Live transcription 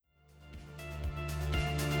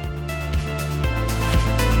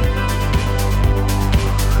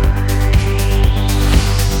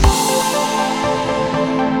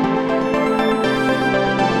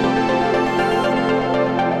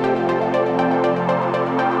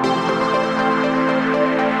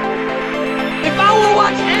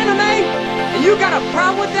you got a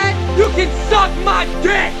problem with that, you can suck my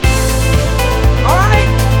dick!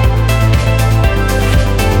 Alright?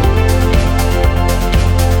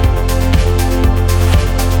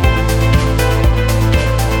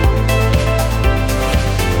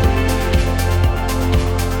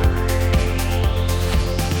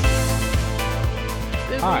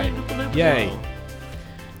 Hi. Yay.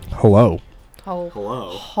 Hello.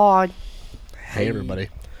 Hello. Hi. Hey, everybody.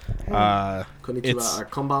 Konnichiwa, or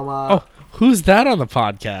konbanwa. Oh, who's that on the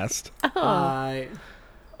podcast? Hi.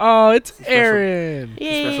 Oh, it's special- Aaron.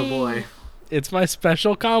 Special boy. It's my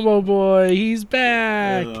special combo boy. He's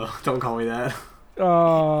back. Don't call me that.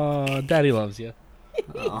 Oh, Daddy loves you.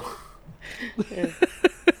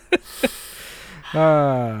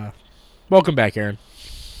 Oh. Welcome back, Aaron.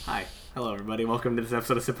 Hi. Hello, everybody. Welcome to this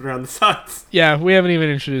episode of Sipping Around the Suds. Yeah, we haven't even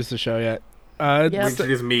introduced the show yet. Yep.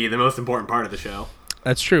 Introduce me, the most important part of the show.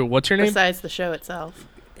 That's true. What's your name? Besides the show itself.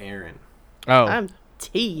 Aaron. Oh, I'm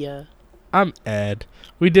Tia. I'm Ed.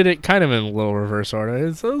 We did it kind of in a little reverse order.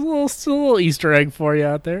 It's a little Easter egg for you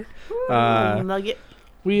out there. Nugget.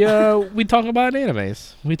 We talk about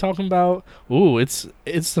animes. We talking about it's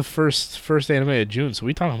the first anime of June, so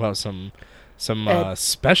we talking about some Ed.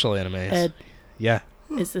 special animes. Ed Yeah.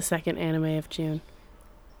 is the second anime of June.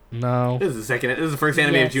 No. This is the first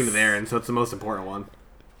anime of Yes. June with Aaron, so it's the most important one.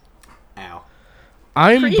 Ow.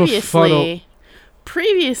 I'm befuddled.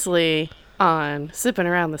 Previously on Sipping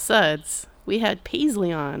Around the Suds, we had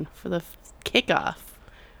Paisley on for the kickoff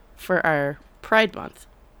for our Pride Month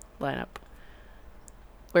lineup,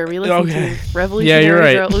 where we listened Okay. to Revolutionary you're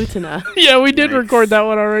right. Girl Utena. Yeah, we did Yikes. record that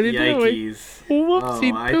one already, didn't we? Yikes. Whoopsie I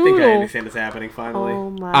think I doodle. understand what's happening finally. Oh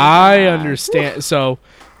my I God. understand. So,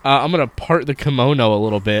 I'm gonna part the kimono a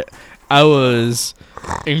little bit. I was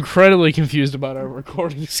incredibly confused about our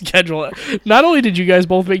recording schedule. Not only did you guys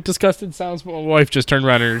both make disgusted sounds, but my wife just turned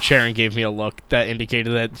around in her chair and gave me a look that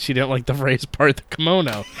indicated that she didn't like the phrase "part the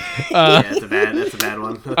kimono." Yeah, that's a bad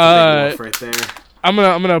one. That's a big wolf right there. I'm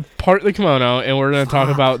gonna part the kimono, and we're gonna talk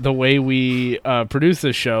about the way we produce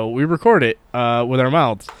this show. We record it with our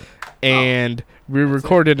mouths, and we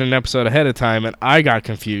recorded an episode ahead of time, and I got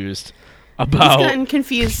confused He's about. gotten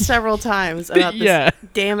confused several times about this Yeah.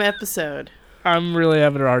 damn episode. I'm really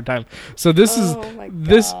having a hard time. So this Oh is my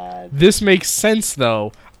this God. this makes sense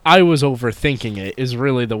though. I was overthinking it. Is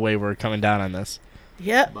really the way we're coming down on this.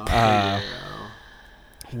 Yep.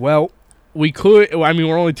 Well, we could. I mean,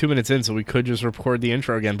 we're only 2 minutes in, so we could just record the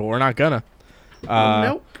intro again, but we're not gonna.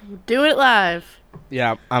 Nope. Do it live.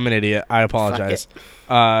 Yeah, I'm an idiot. I apologize.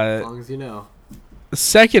 As long as you know.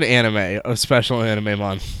 Second anime of Special Anime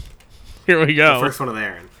Month. Here we The go. first one with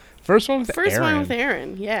Aaron. First one with First Aaron. one with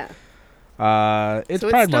Aaron. Yeah. It's So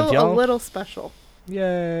Pride it's still Month, y'all. a little special.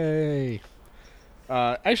 Yay.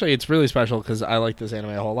 Actually, it's really special because I like this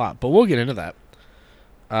anime a whole lot, but we'll get into that.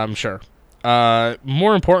 I'm sure.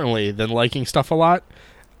 More importantly than liking stuff a lot,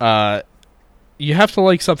 you have to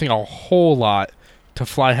like something a whole lot to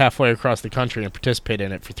fly halfway across the country and participate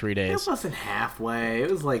in it for 3 It days. wasn't halfway.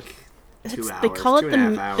 It was like 2 hours. They call it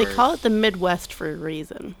 2.5 hours. they call it the Midwest for a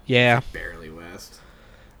reason. Yeah. Barely west.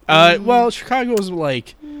 Well, Chicago's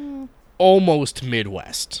like almost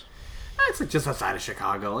Midwest. It's like just outside of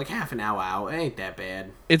Chicago, like half an hour out. It ain't that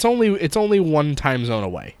bad. It's only one time zone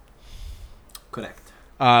away. Correct.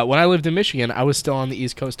 When I lived in Michigan, I was still on the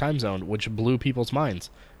East Coast time zone, which blew people's minds.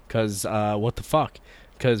 Because, what the fuck?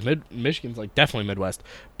 Because Michigan's, like, definitely Midwest.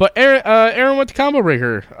 But Aaron went to Combo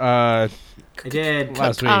Breaker I did.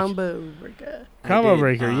 last week. Combo burger. Combo I did.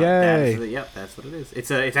 Breaker, yay. Yep, that's what it is.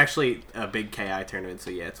 It's actually a big KI tournament,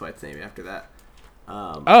 so yeah, that's why it's named after that.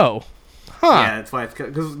 Oh. Huh. Yeah, that's why it's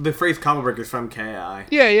because the phrase Combo Breaker is from KI.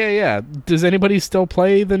 Yeah. Does anybody still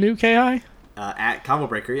play the new KI? At Combo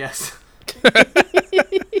Breaker, yes.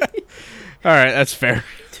 Alright, that's fair.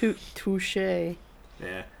 Touche. Yeah.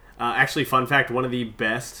 Actually, fun fact: one of the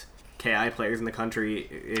best KI players in the country,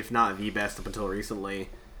 if not the best up until recently,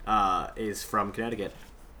 is from Connecticut.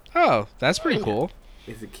 Oh, that's pretty cool.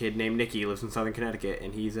 He's a kid named Nicky, he lives in Southern Connecticut,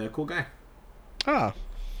 and he's a cool guy. Oh,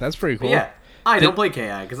 that's pretty But cool. yeah, I don't play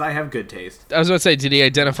KI because I have good taste. I was going to say, did he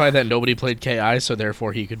identify that nobody played KI, so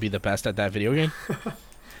therefore he could be the best at that video game?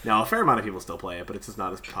 No, a fair amount of people still play it, but it's just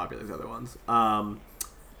not as popular as other ones.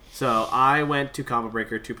 So I went to Combo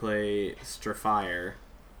Breaker to play Street Fighter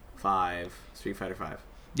 5.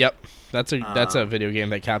 Yep, that's a video game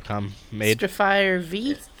that Capcom made. Strafire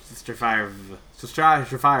V. Street Fighter.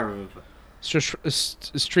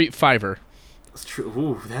 Street Fiver.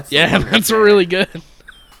 Ooh, that's the Yeah, one right that's there. really good.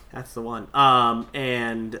 That's the one.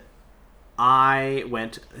 And I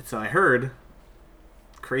went. So I heard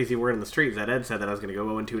crazy word in the street that Ed said that I was going to go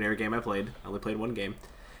 0-2 in every game I played. I only played one game.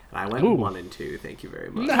 And I went Ooh. 1-2. Thank you very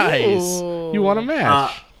much. Nice. Ooh. You won a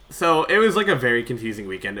match. So it was like a very confusing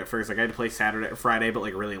weekend at first. Like I had to play Saturday or Friday, but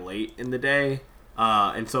like really late in the day.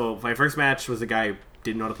 And so my first match was a guy who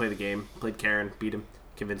didn't know how to play the game. Played Karen, beat him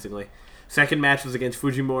convincingly. Second match was against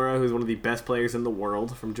Fujimura, who's one of the best players in the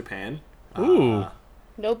world from Japan. Ooh.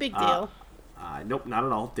 No big deal. Nope, not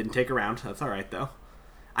at all. Didn't take a round. That's all right though.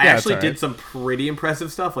 I Yeah, actually it's all right. did some pretty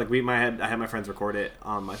impressive stuff. Like I had my friends record it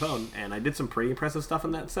on my phone, and I did some pretty impressive stuff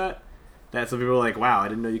in that set. That some people were like, "Wow, I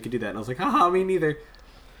didn't know you could do that." And I was like, "Haha, me neither."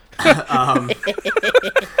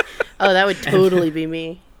 Oh, that would totally be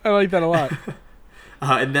me. I like that a lot.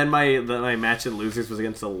 And then my match in losers was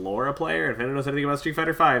against a Laura player. And if anyone knows anything about Street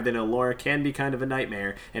Fighter V, they know Laura can be kind of a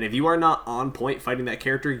nightmare. And if you are not on point fighting that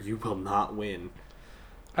character, you will not win.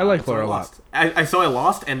 I like So Laura I a lot. lost. I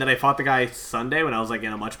lost, and then I fought the guy Sunday when I was like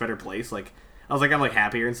in a much better place. Like I was like I'm like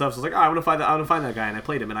happier and stuff. So I was like, oh, I'm gonna find that guy, and I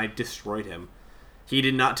played him, and I destroyed him. He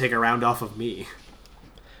did not take a round off of me.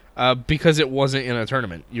 Because it wasn't in a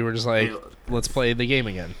tournament. You were just like, let's play the game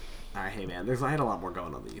again. All right, hey man, I had a lot more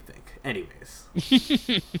going on than you think. Anyways,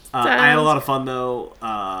 I had a lot of fun though.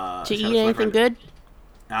 Did you shout out eat to my anything friend. good?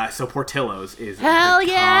 So Portillo's is Hell the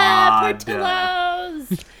yeah, god.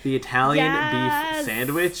 Portillo's! The Italian Yes. beef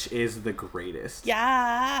sandwich is the greatest.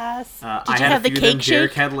 Yes. I Did you had have a the few of them. cake Jarek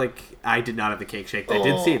shake? had I did not have the cake shake. I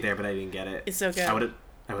did see it there, but I didn't get it. It's so good. I would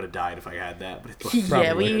have died if I had that. But it's Yeah, we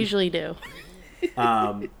Probably. usually do.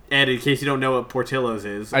 And in case you don't know what Portillo's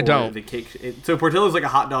is, I or don't. The cake. So Portillo's like a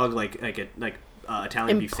hot dog, like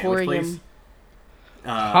Italian beef sandwich Emporium. place.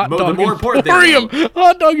 Hot The dog more important emporium. thing,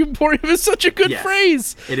 Hot dog emporium is such a good Yes.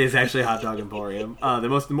 phrase. it is actually a hot dog emporium.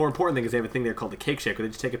 The more important thing is they have a thing there called the cake shake, where they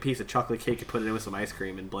just take a piece of chocolate cake and put it in with some ice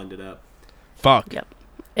cream and blend it up. Fuck. Yep.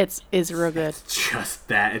 It's real good. Just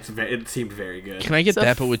that. It seemed very good. Can I get So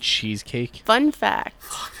that, but with cheesecake? Fun fact.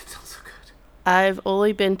 Fuck, that sounds so good. I've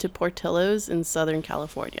only been to Portillo's in Southern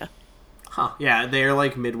California. Huh? Yeah, they're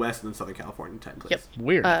like Midwest and Southern California type place. Yep.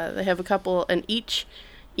 Weird. They have a couple, and each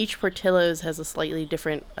Portillo's has a slightly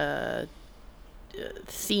different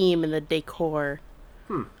theme in the decor.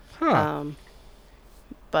 huh.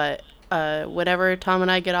 But whenever Tom and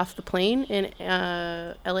I get off the plane in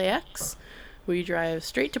LAX, we drive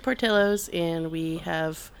straight to Portillo's, and we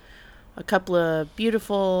have a couple of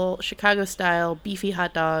beautiful Chicago-style beefy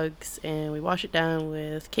hot dogs, and we wash it down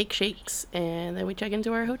with cake shakes, and then we check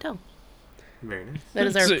into our hotel. Very nice. That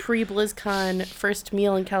is our So- pre-BlizzCon first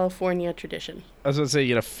meal in California tradition. I was going to say, you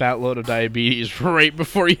get a fat load of diabetes right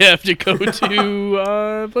before you have to go to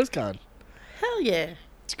BlizzCon. Hell yeah.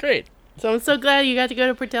 It's great. So I'm so glad you got to go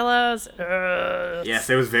to Portillo's. Yes,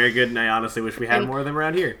 it was very good, and I honestly wish we had And- more of them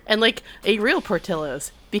around here. And like a real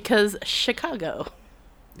Portillo's, because Chicago.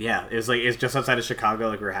 Yeah, it's just outside of Chicago.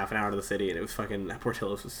 Like we were half an hour to the city, and it was fucking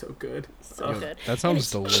Portillo's was so good. So good. that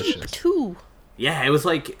sounds And it's cheap, delicious. too. Yeah, it was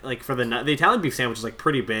like for the Italian beef sandwich is like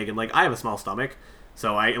pretty big, and like I have a small stomach,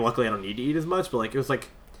 so luckily I don't need to eat as much. But like it was like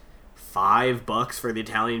 $5 for the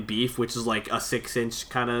Italian beef, which is like a 6-inch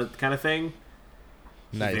kind of thing.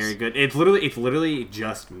 Nice. Very good. It's literally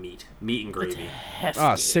just meat and gravy. Hefty.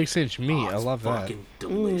 6-inch meat. I It's love that. fucking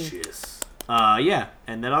delicious. Yeah,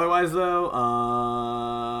 and then otherwise though,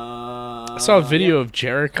 I saw a video of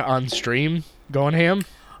Jarek on stream going ham.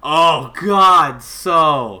 Oh God!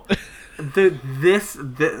 So there's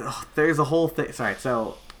a whole thing. Sorry.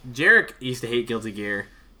 So Jarek used to hate Guilty Gear.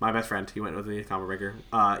 My best friend, he went with me to Combo Breaker.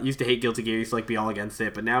 Used to hate Guilty Gear. Used to like be all against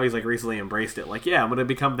it, but now he's like recently embraced it. Like, yeah, I'm gonna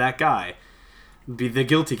become that guy, be the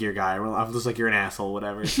Guilty Gear guy. Well, I'm just like, you're an asshole,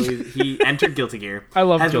 whatever. So he entered Guilty Gear. I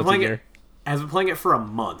love Has been Guilty playing Gear. Has been playing it for a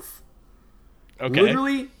month. Okay.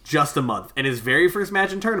 Literally just a month. And his very first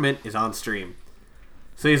match in tournament is on stream.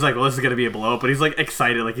 So he's like, well, this is going to be a blow up. But he's like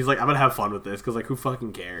excited. Like, he's like, I'm going to have fun with this. Because, like, who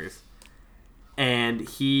fucking cares? And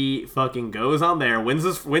he fucking goes on there, wins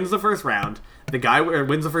the first round. The guy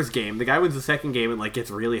wins the first game. The guy wins the second game and, like, gets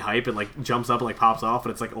really hype and, like, jumps up and, like, pops off.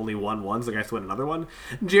 And it's, like, only 1-1. So the guy has to win another one.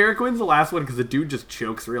 Jarek wins the last one because the dude just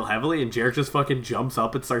chokes real heavily. And Jarek just fucking jumps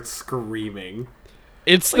up and starts screaming.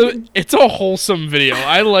 It's a wholesome video.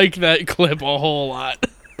 I like that clip a whole lot.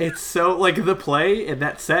 It's so, like, the play in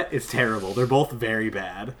that set is terrible. They're both very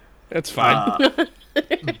bad. That's fine.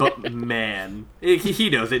 But, man, he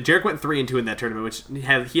knows it. Jarek went 3-2 in that tournament, which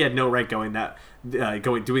he had no right doing that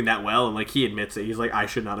well, and, like, he admits it. He's like, I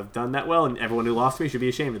should not have done that well, and everyone who lost me should be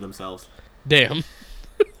ashamed of themselves. Damn.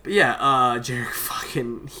 But, yeah,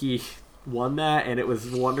 Jarek he won that, and it was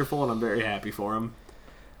wonderful, and I'm very happy for him.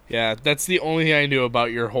 Yeah, that's the only thing I knew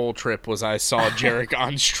about your whole trip was I saw Jarek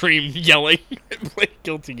on stream yelling and playing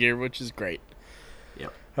Guilty Gear, which is great.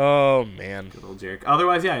 Yep. Oh, man. Good old Jarek.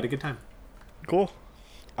 Otherwise, yeah, I had a good time. Cool.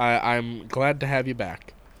 I'm glad to have you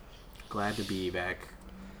back. Glad to be back,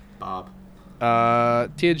 Bob. Tia,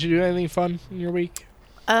 did you do anything fun in your week?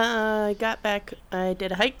 I got back. I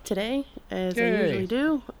did a hike today, as I Yay. usually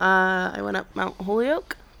do. I went up Mount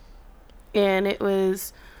Holyoke, and it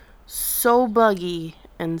was so buggy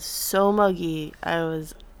and so muggy. I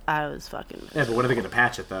was fucking. Yeah, but when are they gonna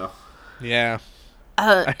patch it though? Yeah.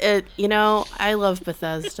 I love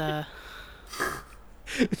Bethesda.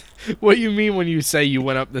 What you mean when you say you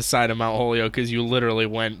went up the side of Mount Holyoke? Because you literally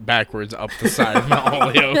went backwards up the side of Mount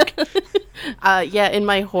Holyoke. Yeah, in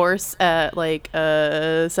my horse at like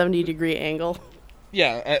a 70-degree angle.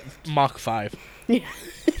 Yeah, at Mach 5. Yeah.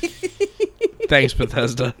 Thanks,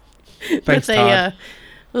 Bethesda. Thanks, with Todd.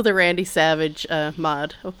 with a Randy Savage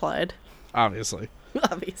mod applied, Obviously.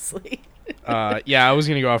 obviously. Yeah, I was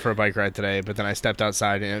going to go out for a bike ride today, but then I stepped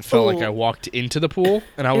outside and it felt like Ooh. I walked into the pool.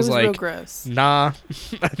 And I It was was real like, gross. nah,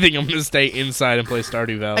 I think I'm going to stay inside and play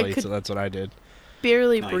Stardew Valley. could- So that's what I did.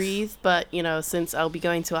 Barely Nice. breathe, but since I'll be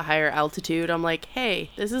going to a higher altitude, I'm like,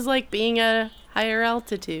 hey, this is like being at a higher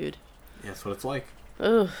altitude. Yeah, that's what it's like.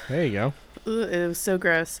 Ugh, There you go. it was so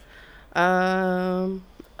gross.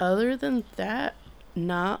 Other than that,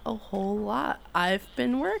 not a whole lot. I've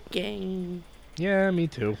been working. Yeah, me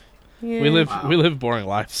too. Yeah. We live Wow. boring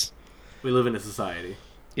lives. We live in a society.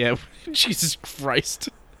 Yeah, Jesus Christ.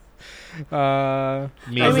 Me. That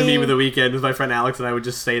was the meme of the weekend. Was my friend Alex and I would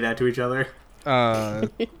just say that to each other. I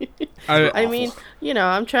I mean,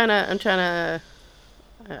 I'm trying to.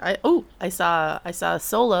 I saw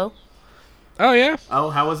Solo. oh yeah. Oh,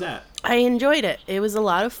 how was that? I enjoyed it. It was a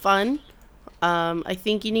lot of fun. I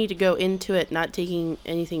think you need to go into it not taking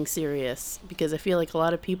anything serious, because I feel like a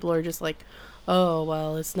lot of people are just like, oh,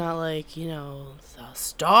 well, it's not like, a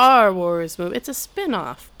Star Wars movie. It's a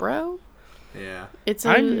spin-off, bro. Yeah. It's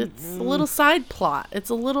I'm- a little side plot. It's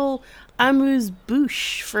a little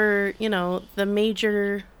amuse-bouche for, the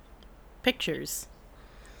major pictures.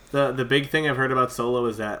 The big thing I've heard about Solo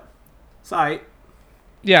is that sight.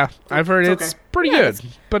 Yeah, I've heard It's it's okay. pretty Yeah, good,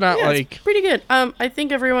 but not Yeah, like it's pretty good. I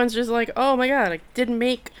think everyone's just like, oh my god, it didn't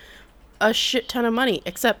make a shit ton of money.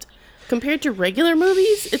 Except compared to regular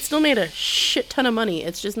movies, it still made a shit ton of money.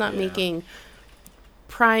 It's just not Yeah. making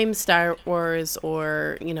prime Star Wars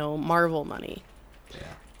or Marvel money,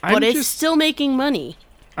 but it's still making money.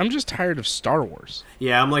 I'm just tired of Star Wars.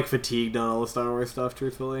 Yeah, I'm like fatigued on all the Star Wars stuff,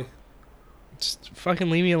 truthfully. Just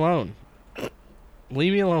fucking leave me alone.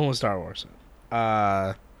 Leave me alone with Star Wars.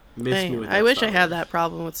 Miss me with I that wish Star I had Wars. that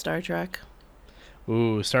problem with Star Trek.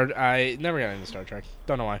 I never got into Star Trek.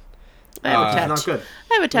 Don't know why. I have a It's tattoo. not good.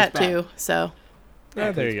 I have a It's bad. tattoo, so Yeah,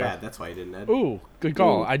 'cause there it's you go. bad. That's why you didn't, Ed. Ooh, good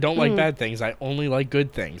call. Ooh. I don't like bad things. I only like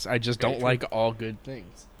good things. I just Very don't true. like all good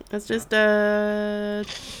things. it's just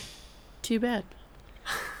too bad.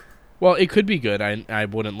 Well, it could be good. I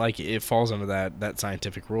wouldn't like it. It falls under that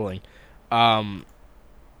scientific ruling.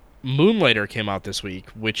 Moonlighter came out this week,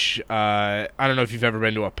 which I don't know if you've ever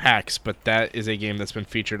been to a PAX, but that is a game that's been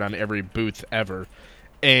featured on every booth ever.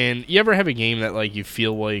 And you ever have a game that like you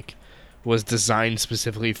feel like was designed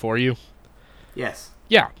specifically for you? Yes.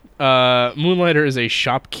 Yeah. Moonlighter is a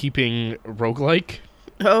shopkeeping roguelike.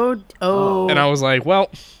 Oh, And I was like,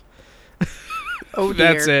 well, oh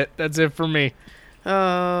dear. that's it. That's it for me.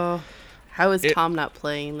 Oh, how is It- Tom not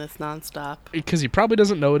playing this nonstop? Because he probably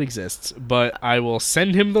doesn't know it exists, but I will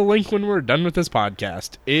send him the link when we're done with this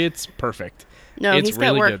podcast. It's perfect. No, It's he's got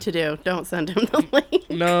really work good. to do. Don't send him the link.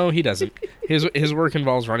 No, he doesn't. His work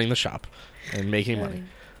involves running the shop and making money.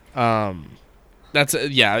 That's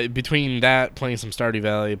yeah. Between that, playing some Stardew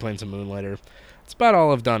Valley, playing some Moonlighter, that's about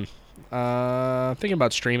all I've done. Thinking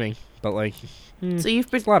about streaming, but like, So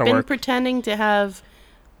you've a lot of been work. pretending to have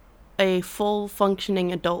a full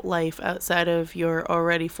functioning adult life outside of your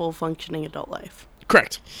already full functioning adult life.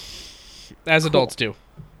 correct, as adults do.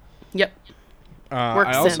 Yep. Work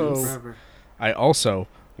I also sins. Forever. I also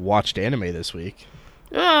watched anime this week.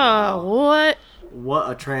 Oh, what?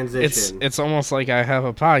 What a transition. It's almost like I have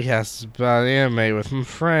a podcast about anime with my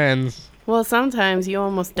friends. Well, sometimes you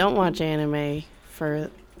almost don't watch anime for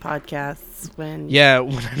podcasts when Yeah,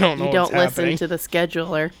 when I don't know you what's don't listen happening. to the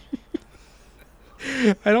scheduler.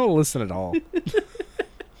 I don't listen at all.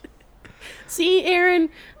 See, Aaron,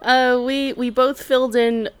 we both filled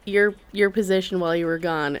in your position while you were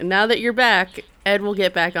gone, and now that you're back, Ed will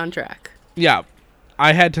get back on track. Yeah,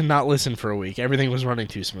 I had to not listen for a week. Everything was running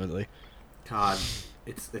too smoothly. God,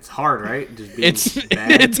 it's hard, right? Just being It's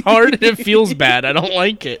bad. it's hard and it feels bad. I don't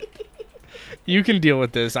like it. You can deal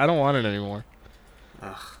with this. I don't want it anymore.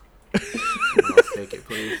 Ugh. Someone else take it,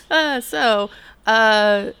 please. So,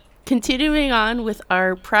 continuing on with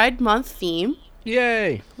our Pride Month theme,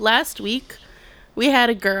 Yay! last week we had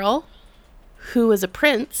a girl who was a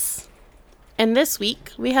prince And this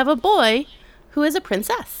week, we have a boy who is a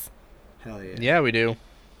princess. Hell yeah. Yeah, we do.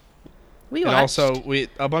 We And watched. also,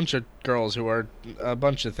 a bunch of girls who are a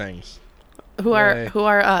bunch of things. who are Yay. who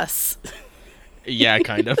are us. Yeah,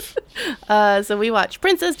 kind of. So we watched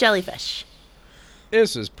Princess Jellyfish.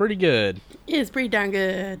 This is pretty good. It's pretty darn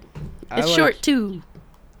good. I It's like- short too.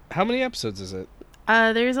 How many episodes is it?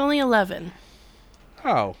 There's only 11.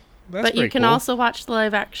 Oh, that's But you pretty can cool. also watch the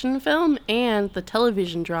live action film and the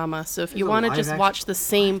television drama. So if you There's a want to live just action- watch the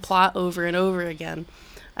same plot over and over again,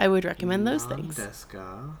 I would recommend those things.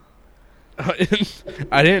 Deska.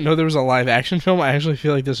 I didn't know there was a live action film. I actually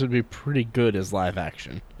feel like this would be pretty good as live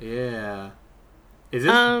action. Yeah. Is it?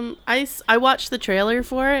 I watched the trailer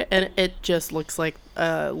for it, and it just looks like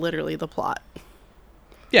literally the plot.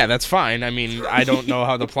 Yeah, that's fine. I mean, I don't know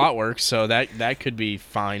how the plot works, so that could be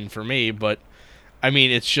fine for me. But I mean,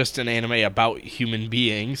 it's just an anime about human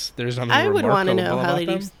beings. There's nothing I would want to remarkable know how about they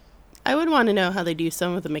do. them. I would want to know how they do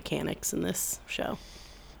some of the mechanics in this show.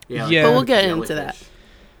 Yeah. But we'll get into that.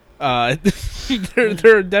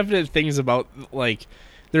 There are definite things about, like,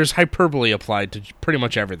 there's hyperbole applied to pretty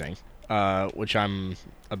much everything, which I'm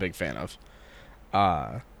a big fan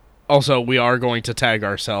of. Also, we are going to tag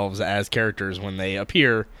ourselves as characters when they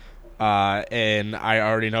appear, and I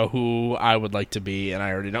already know who I would like to be, and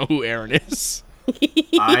I already know who Aaron is.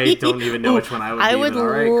 I don't even know which one I would be. I would but all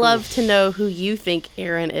right, cool. love to know who you think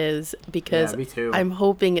Aaron is, because Yeah, me too. I'm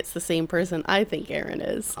hoping it's the same person I think Aaron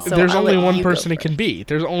is. So There's I'll only let one you go person it first. can be.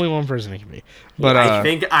 There's only one person it can be. But I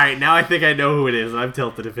think. All right, now I think I know who it is, and I'm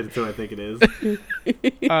tilted if it's who I think it is.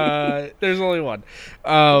 there's only one.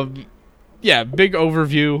 Yeah, big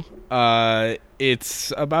overview.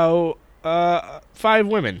 It's about 5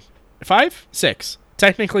 women. 5? 6.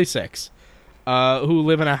 Technically 6. Who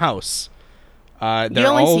live in a house. You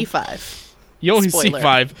only see 5. You only Spoiler. see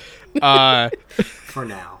 5. For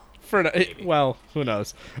now. Well, who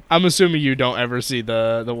knows? I'm assuming you don't ever see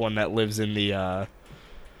the one that lives in the.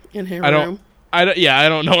 In her I don't. room. I don't. Yeah, I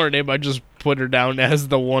don't know her name. I just put her down as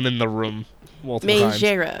the one in the room multiple times.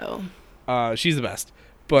 Meijero. She's the best.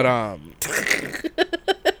 But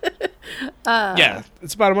yeah,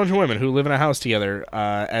 it's about a bunch of women who live in a house together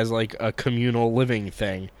as like a communal living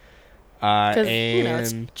thing. Because, And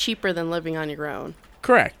it's cheaper than living on your own.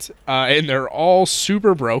 correct. And they're all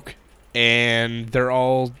super broke, and they're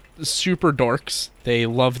all super dorks. They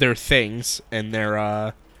love their things, and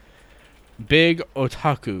they're big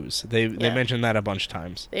otakus. They Yeah. mention that a bunch of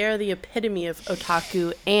times. They are the epitome of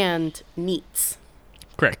otaku and neats.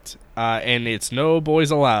 Correct. And it's no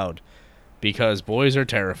boys allowed, because boys are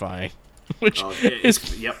terrifying. Which Oh,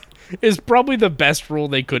 yep. is probably the best rule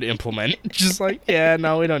they could implement. Just like, yeah,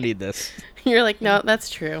 no, we don't need this. You're like, no, that's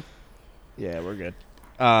true. Yeah, we're good.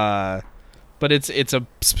 But it's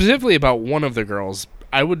specifically about one of the girls.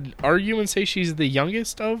 I would argue and say she's the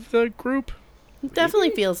youngest of the group. It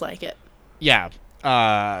definitely feels like it. Yeah.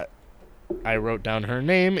 I wrote down her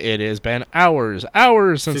name. It has been hours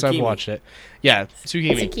since I've Tsukimi. watched it. Yeah,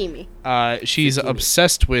 Tsukimi. Tsukimi. She's Tsukimi.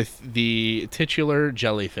 obsessed with the titular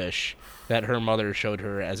jellyfish that her mother showed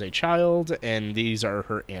her as a child, and these are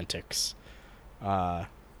her antics.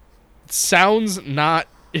 Sounds not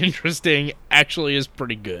interesting. Actually, is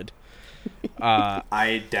pretty good.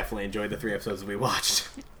 I definitely enjoyed the 3 episodes we watched.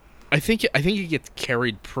 I think it gets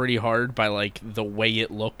carried pretty hard by like the way it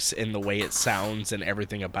looks and the way it sounds and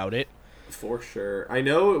everything about it. For sure. I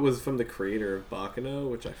know it was from the creator of Baccano,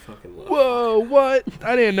 which I fucking love. Whoa, what?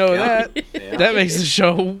 I didn't know Yeah. that. Yeah. That makes the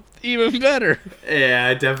show even better.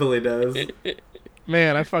 Yeah, it definitely does.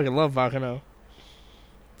 Man, I fucking love Baccano.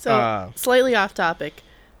 So, slightly off topic.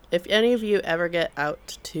 If any of you ever get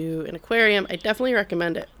out to an aquarium, I definitely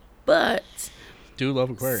recommend it. But Do love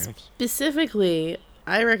aquariums. specifically,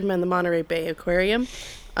 I recommend the Monterey Bay Aquarium.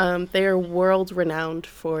 They are world renowned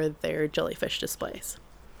for their jellyfish displays.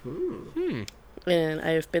 And I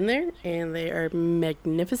have been there, and they are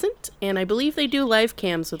magnificent. And I believe they do live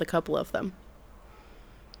cams with a couple of them.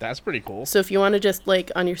 That's pretty cool. So if you want to just, like,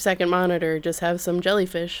 on your second monitor, just have some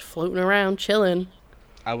jellyfish floating around, chilling,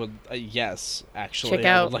 I would, yes, actually, Check I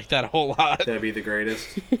out- would like that a whole lot. That'd be the greatest.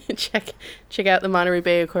 check out the Monterey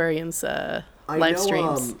Bay Aquarium's live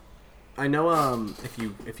streams. I know.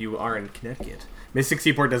 If you are in Connecticut, Mystic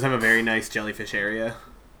Seaport does have a very nice jellyfish area.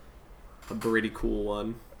 A pretty cool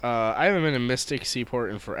one. I haven't been to Mystic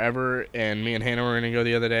Seaport in forever, and me and Hannah were going to go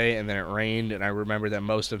the other day, and then it rained, and I remember that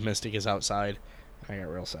most of Mystic is outside. I got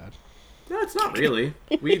real sad. No, it's not really.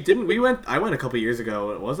 I went a couple years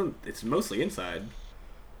ago. It wasn't. It's mostly inside.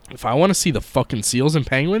 If I want to see the fucking seals and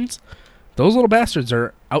penguins, those little bastards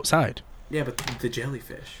are outside. Yeah, but the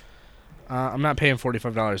jellyfish. I'm not paying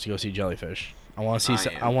 $45 to go see jellyfish. I want to see.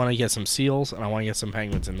 I am. I want to get some seals, and I want to get some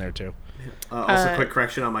penguins in there too. Also, quick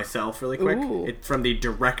correction on myself, really quick. Ooh. It's from the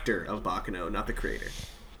director of Baccano, not the creator.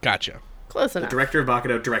 Gotcha. Close The enough. director of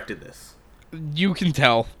Baccano directed this. You can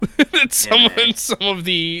tell that some of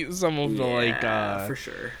the For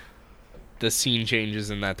sure. the scene changes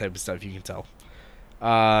and that type of stuff. You can tell.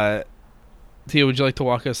 Tia, would you like to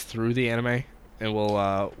walk us through the anime, and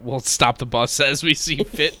we'll stop the bus as we see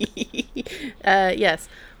fit? Yes.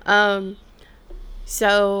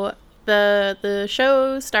 So the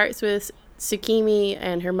show starts with Tsukimi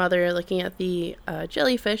and her mother looking at the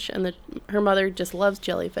jellyfish, and her mother just loves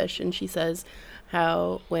jellyfish, and she says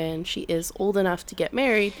how when she is old enough to get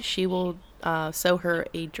married, she will sew her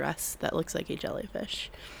a dress that looks like a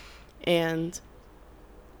jellyfish, and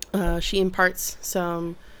she imparts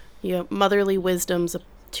some motherly wisdoms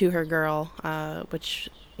to her girl, which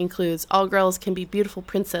includes all girls can be beautiful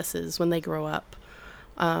princesses when they grow up.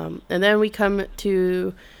 And then we come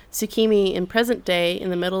to Tsukimi in present day in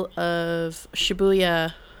the middle of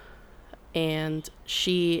Shibuya, and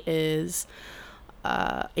she is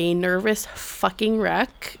a nervous fucking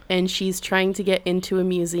wreck, and she's trying to get into a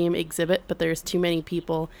museum exhibit, but there's too many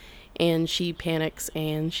people, and she panics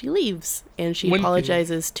and she leaves, and she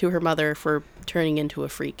apologizes to her mother for turning into a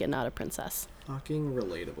freak and not a princess. Fucking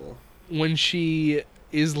relatable. When she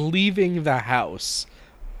is leaving the house,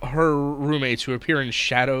 her roommates, who appear in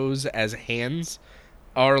shadows as hands,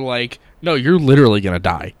 are like, no, you're literally gonna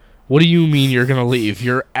die. What do you mean you're gonna leave?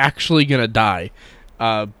 You're actually gonna die.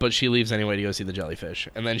 But she leaves anyway to go see the jellyfish,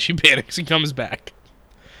 and then she panics and comes back.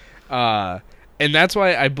 And that's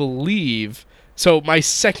why I believe. So my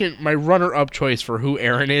runner-up choice for who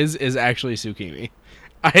Eren is actually Tsukimi.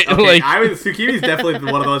 Tsukimi's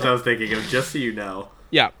definitely one of those I was thinking of. Just so you know.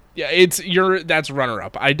 Yeah, that's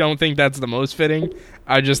runner-up. I don't think that's the most fitting.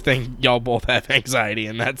 I just think y'all both have anxiety,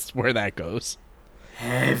 and that's where that goes.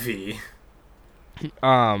 Heavy.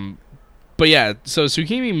 But yeah, so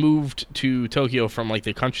Tsukimi moved to Tokyo from like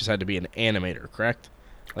the countryside to be an animator, correct?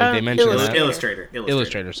 Like they mentioned that.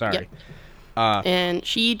 Illustrator, sorry. Yep. And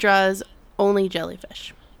she draws only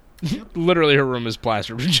jellyfish. Literally, her room is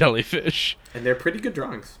plastered with jellyfish. And they're pretty good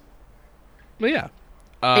drawings. But yeah.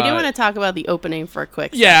 I do want to talk about the opening for a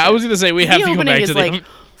quick second. Yeah, I was going to say, we have to go back to the... like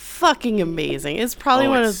fucking amazing. It's probably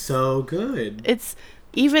one of... so good. It's...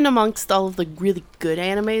 Even amongst all of the really good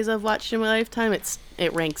animes I've watched in my lifetime,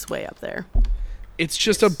 it ranks way up there. It's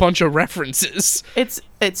just a bunch of references. It's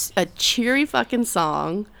a cheery fucking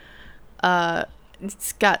song.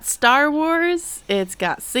 It's got Star Wars. It's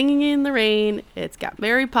got Singing in the Rain. It's got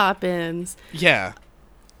Mary Poppins. Yeah.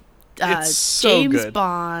 It's so James good.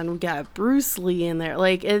 Bond. We got Bruce Lee in there.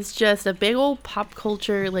 Like, it's just a big old pop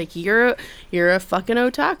culture. Like, you're a fucking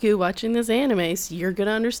otaku watching this anime, so you're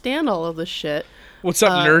gonna understand all of this shit. What's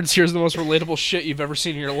up, nerds? Here's the most relatable shit you've ever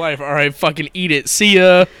seen in your life. All right, fucking eat it. See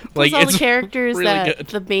ya. Like, all it's the characters really that good.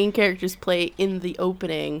 the main characters play in the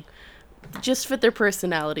opening just fit their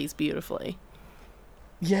personalities beautifully.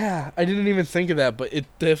 Yeah, I didn't even think of that, but it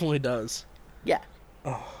definitely does. Yeah.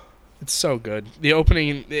 It's so good. The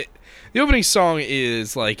opening song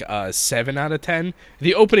is like a 7 out of 10.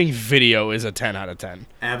 The opening video is a 10 out of 10.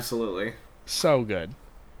 Absolutely. So good.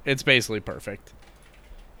 It's basically perfect.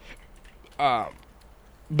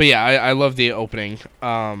 But yeah, I love the opening.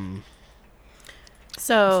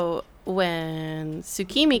 So when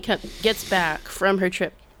Tsukimi gets back from her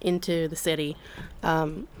trip into the city,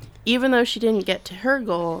 even though she didn't get to her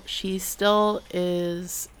goal, she still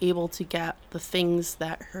is able to get the things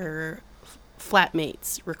that her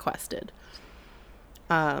flatmates requested.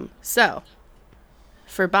 So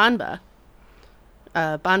for Banba,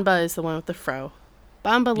 Banba is the one with the fro.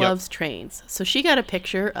 Banba loves trains, so she got a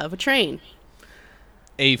picture of a train.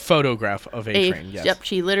 A photograph of a train, yes. Yep,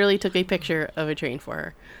 she literally took a picture of a train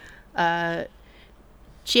for her.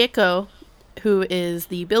 Chieko, who is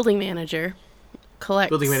the building manager,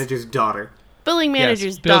 collects... Building manager's daughter. Building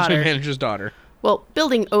manager's yes, daughter. Building manager's daughter. Well,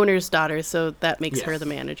 building owner's daughter, so that makes her the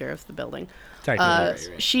manager of the building.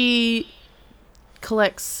 Technically. Right. She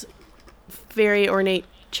collects very ornate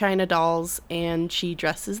china dolls, and she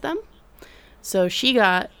dresses them. So she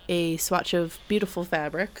got a swatch of beautiful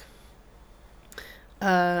fabric.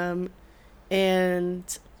 I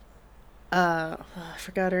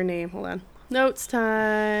forgot her name. Hold on. Notes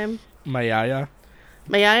time. Mayaya.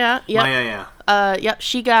 Yep. Yep.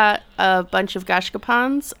 She got a bunch of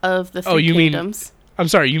Gashkapons of the three kingdoms. I'm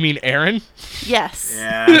sorry, you mean Eren? Yes.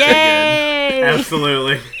 Yeah. Yay!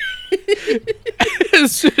 Absolutely.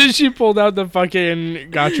 as soon as she pulled out the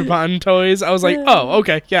fucking Gachapon toys, I was like, oh,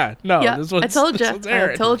 okay, yeah, no, Yeah, this one's, I told this you. one's I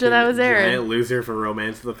Aaron. told you that was Giant Aaron. loser for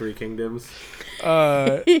Romance of the Three Kingdoms.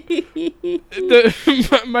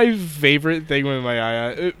 My favorite thing with my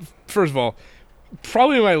Aya, first of all,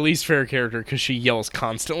 probably my least favorite character because she yells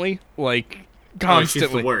constantly, like constantly. Oh,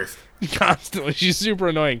 she's the worst. Constantly, she's super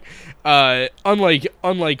annoying.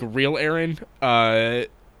 Unlike real Aaron,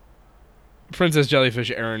 Princess Jellyfish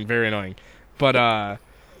Aaron, very annoying. But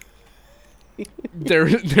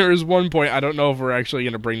there is one point, I don't know if we're actually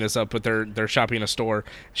gonna bring this up, but they're shopping in a store.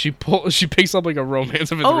 She picks up like a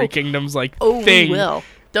Romance of the Three Kingdoms like thing. We will.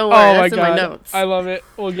 Don't worry, that's in my notes. I love it.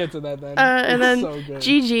 We'll get to that then. And then so good.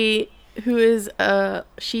 Gigi, who is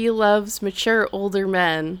she loves mature older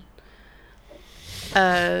men.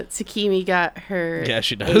 Tsukimi got her Yeah,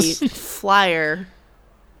 she does. a flyer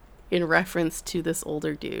in reference to this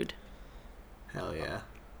older dude. Hell yeah.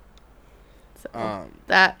 So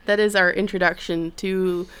that is our introduction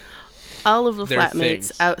to all of the Their flatmates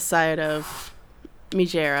things. outside of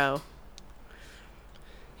Mijero.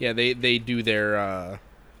 Yeah, they do their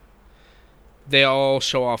they all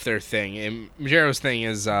show off their thing. And Mijero's thing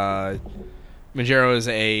is Mijero is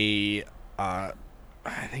a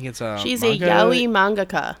I think it's a She's manga? a yaoi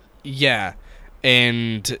mangaka. Yeah.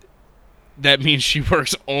 And that means she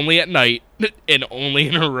works only at night and only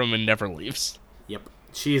in her room and never leaves. Yep.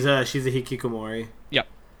 She's a hikikomori. Yep.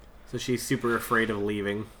 So she's super afraid of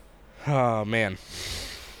leaving. Oh man.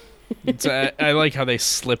 I like how they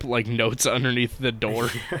slip like notes underneath the door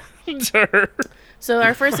to her. So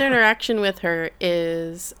our first interaction with her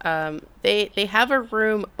is they have a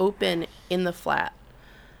room open in the flat.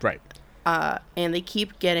 Right. And they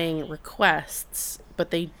keep getting requests,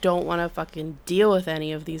 but they don't want to fucking deal with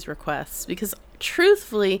any of these requests because,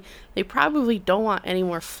 truthfully, they probably don't want any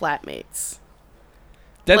more flatmates.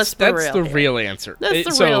 That's be the real here. real answer.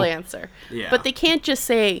 That's the real answer. Yeah. But they can't just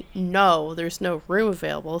say, no, there's no room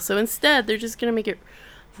available. So instead, they're just going to make it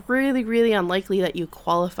really, really unlikely that you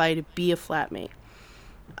qualify to be a flatmate.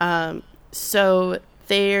 So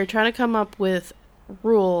they're trying to come up with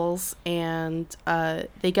rules, and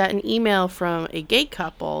they got an email from a gay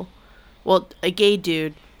couple, well, a gay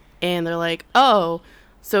dude, and they're like, oh,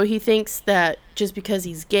 so he thinks that just because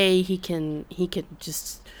he's gay, he can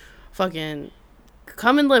just fucking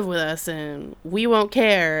come and live with us and we won't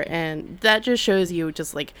care. And that just shows you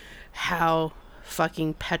just like how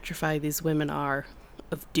fucking petrified these women are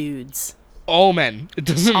of dudes. All men. It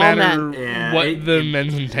doesn't All matter men. Yeah, what the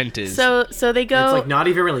men's intent is. So they go. It's like not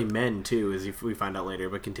even really men too, as we find out later.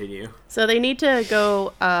 But continue. So they need to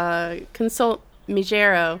go consult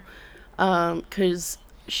Mijero because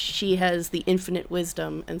she has the infinite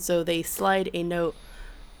wisdom, and so they slide a note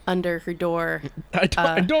under her door. I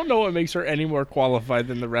don't know what makes her any more qualified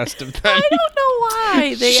than the rest of them. I don't know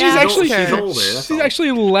why they She's asked actually- her. She's older. That's She's all.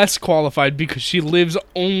 actually less qualified because she lives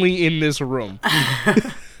only in this room.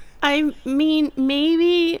 I mean,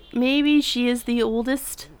 maybe she is the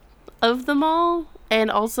oldest of them all,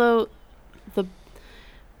 and also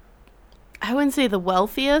I wouldn't say the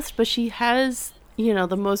wealthiest, but she has,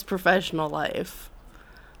 the most professional life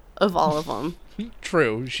of all of them.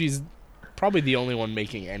 True. She's probably the only one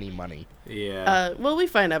making any money. Yeah. Well, we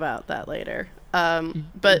find out about that later.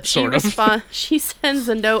 But Sort of. She sends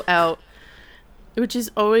a note out, which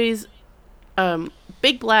is always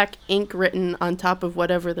big black ink written on top of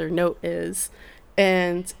whatever their note is,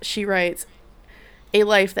 and she writes, "A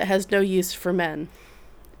life that has no use for men."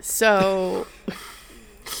 So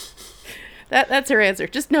that's her answer.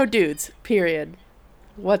 Just no dudes. Period.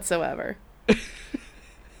 Whatsoever.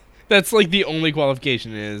 That's like the only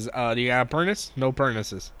qualification is, do you got a Pernus? No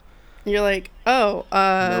Pernuses. You're like, oh,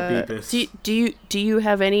 No beepus. do you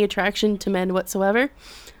have any attraction to men whatsoever?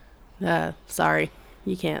 Sorry,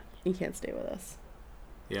 you can't stay with us.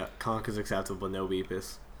 Yeah. Conk is acceptable, but no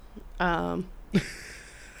beepus.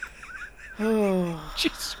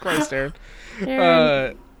 Jesus Christ, Aaron.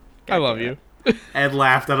 Aaron, I love you. Ed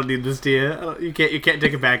laughed. I don't need this to you. You can't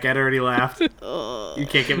take it back at her, and he laughed. You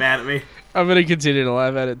can't get mad at me. I'm going to continue to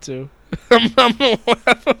laugh at it, too. I'm going to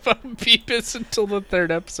laugh about Beepus until the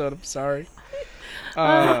third episode. I'm sorry.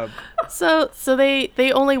 So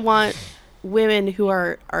they only want women who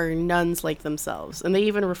are nuns like themselves, and they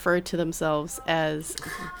even refer to themselves as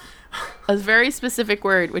a very specific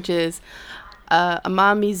word, which is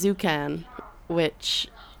amamizukan, which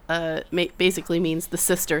basically means the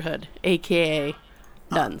sisterhood, aka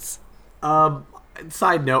nuns.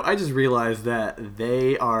 Side note, I just realized that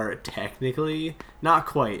they are technically, not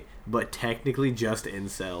quite, but technically just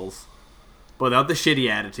incels. Without the shitty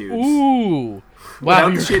attitudes. Ooh. Wow, Without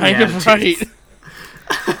the you're shitty kind of right.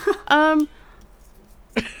 attitudes.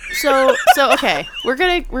 So okay, we're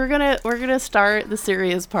gonna start the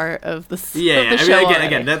serious part of the of the show. I mean, already.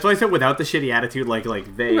 again, that's why I said without the shitty attitude, like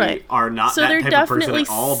they Right. are not So that they're type of person definitely at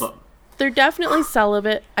all. But they're definitely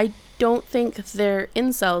celibate. I don't think they're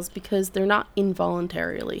incels because they're not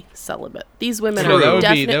involuntarily celibate. These women True. are That would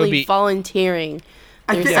definitely be- volunteering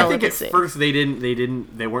I their think at celibacy. first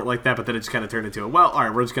they weren't like that, but then it just kind of turned into all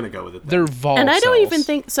right, we're just gonna go with it. Then. They're vol And I don't cells, even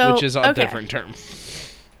think so. which is a Okay. different term.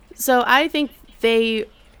 So I think they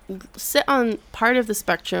sit on part of the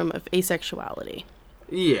spectrum of asexuality.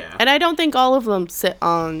 Yeah, And I don't think all of them sit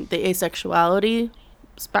on the asexuality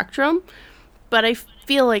spectrum, but I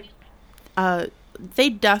feel like they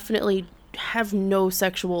definitely have no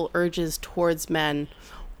sexual urges towards men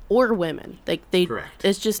or women. Like Correct.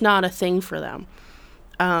 it's just not a thing for them.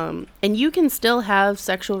 And you can still have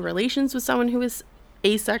sexual relations with someone who is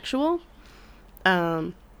asexual.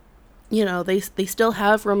 You know, they still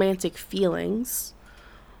have romantic feelings,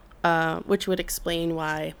 which would explain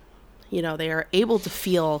why, you know, they are able to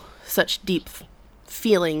feel such deep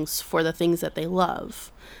feelings for the things that they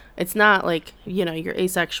love. It's not like, you know, you're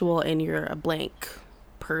asexual and you're a blank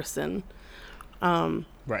person.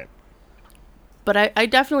 Right. But I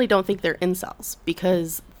definitely don't think they're incels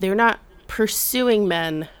because they're not pursuing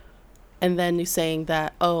men and then saying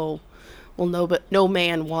that, oh, well, no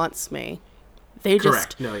man wants me. They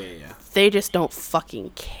correct. just No, yeah. they just don't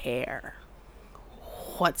fucking care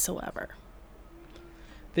whatsoever.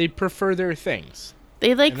 They prefer their things.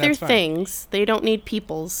 They like And their that's fine. things. They don't need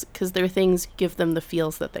people's because their things give them the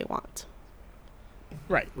feels that they want.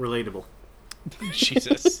 Right. Relatable.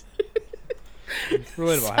 Jesus.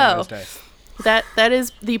 Relatable. Have a nice day. That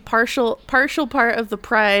is the partial part of the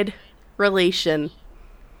Pride relation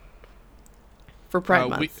for Pride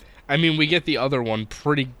Month. We get the other one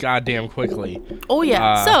pretty goddamn quickly. Oh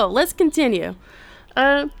yeah. So let's continue.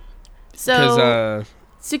 So Because,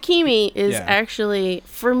 Tsukimi is yeah. actually,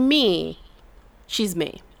 for me, she's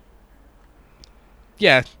me.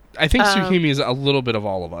 yeah, I think Tsukimi is a little bit of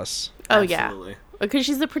all of us. Oh Absolutely. yeah, because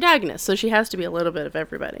she's the protagonist, so she has to be a little bit of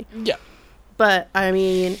everybody. Yeah. But I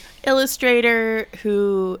mean, illustrator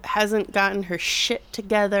who hasn't gotten her shit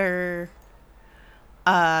together,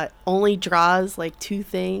 only draws like 2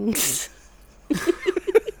 things.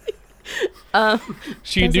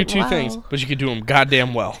 She can do Doesn't 2 things, wow. but she can do them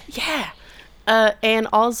goddamn well. Yeah. And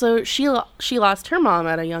also she lost her mom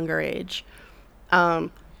at a younger age.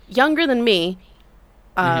 Younger than me.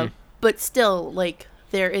 But still, like,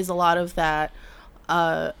 there is a lot of that.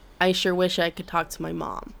 I sure wish I could talk to my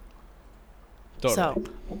mom. Totally. So,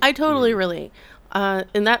 I totally relate.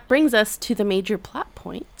 And that brings us to the major plot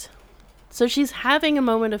point. So she's having a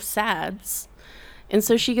moment of sads. And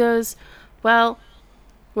so she goes, well,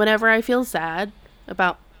 whenever I feel sad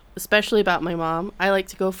especially about my mom, I like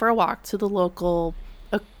to go for a walk to the local,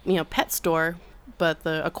 pet store, but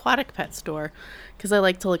the aquatic pet store, because I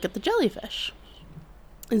like to look at the jellyfish.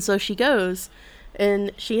 And so she goes,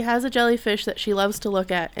 and she has a jellyfish that she loves to look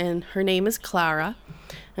at, and her name is Clara,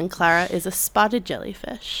 and Clara is a spotted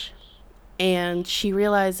jellyfish. And she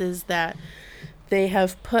realizes that they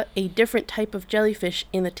have put a different type of jellyfish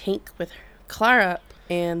in the tank with Clara,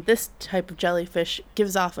 and this type of jellyfish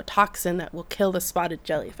gives off a toxin that will kill the spotted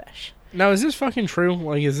jellyfish. Now, is this fucking true?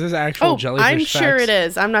 Like, is this actual jellyfish I'm sure facts? it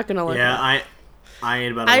is. I'm not going to look it up. Yeah, I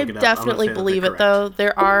ain't about to I look it up. definitely I'm gonna say that believe they're it, though.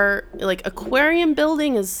 There are, like, aquarium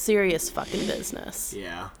building is serious fucking business.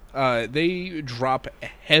 correct. Yeah. They drop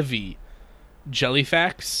heavy jelly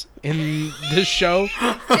facts in this show.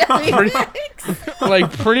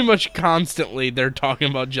 Pretty much constantly they're talking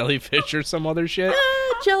about jellyfish or some other shit.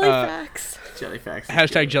 Jellyfax. Jellyfax.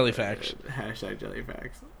 Hashtag jellyfax. Hashtag jellyfax.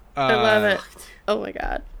 I love it. Oh my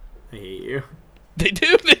god. I hate you. They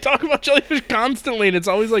do. They talk about jellyfish constantly, and it's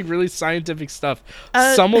always like really scientific stuff.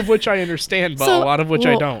 Some of which I understand, but a lot of which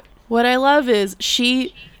I don't. What I love is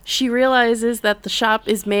she realizes that the shop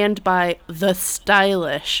is manned by the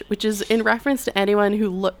stylish, which is in reference to anyone who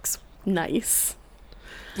looks nice.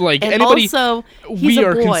 Like And anybody, also, he's we a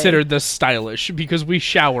are boy. considered the stylish because we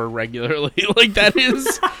shower regularly. Like that is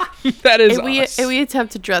us. And we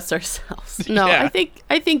attempt to dress ourselves. No, Yeah.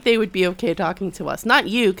 I think they would be okay talking to us. Not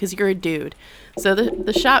you, because you're a dude. So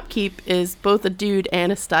the shopkeep is both a dude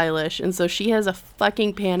and a stylish, and so she has a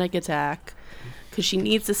fucking panic attack because she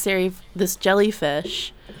needs to save this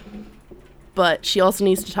jellyfish, but she also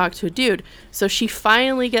needs to talk to a dude. So she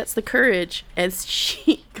finally gets the courage as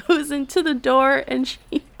she goes into the door and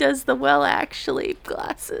she does the well actually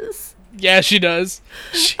glasses. Yeah, she does.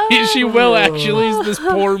 She will actually. This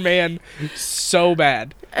poor man, so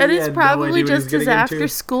bad. And He it's had no probably idea what he was just his getting into. after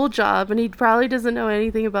school job, and he probably doesn't know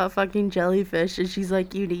anything about fucking jellyfish. And she's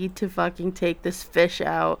like, you need to fucking take this fish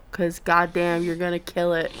out, because goddamn, you're gonna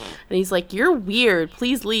kill it. And he's like, you're weird.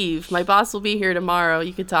 Please leave. My boss will be here tomorrow.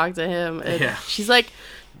 You can talk to him. And Yeah. she's like,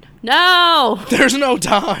 no! There's no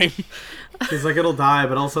time. She's like, it'll die,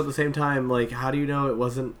 but also at the same time, like, how do you know it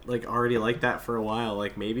wasn't like already like that for a while?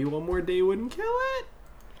 Like, maybe one more day wouldn't kill it.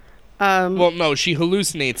 Well, no, she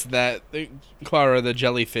hallucinates that Clara the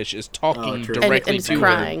jellyfish is talking true. directly and it's to her.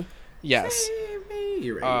 crying. Yes. Maybe.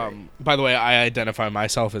 You're right. You're right. By the way, I identify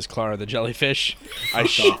myself as Clara the jellyfish.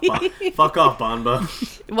 Fuck off, Bonba.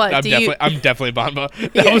 What, I'm do you... definitely Banba.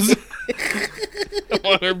 That was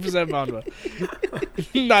 100% Banba.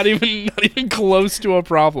 Not even close to a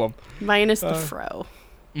problem. Minus the fro.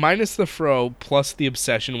 Minus the fro plus the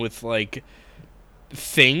obsession with like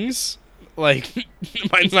things. Like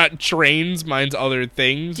mine's not trains, mine's other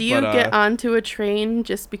things. Do you but, get onto a train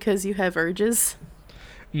just because you have urges?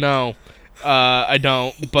 No. I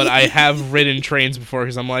don't, but I have ridden trains before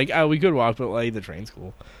because I'm like, oh, we could walk, but like the train's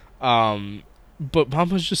cool. But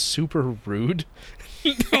Banba's just super rude.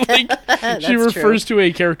 Like she refers to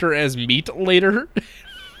a character as meat later,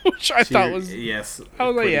 which I thought was yes. I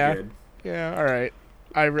was like, pretty yeah, good. yeah, all right,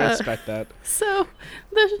 I respect that. So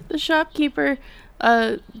the shopkeeper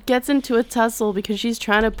gets into a tussle because she's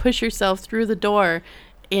trying to push herself through the door,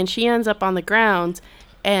 and she ends up on the ground,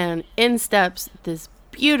 and in steps this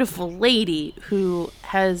beautiful lady who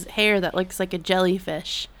has hair that looks like a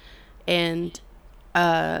jellyfish. And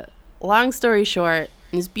long story short,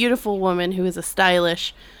 this beautiful woman who is a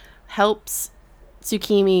stylish helps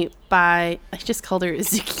Tsukimi by, I just called her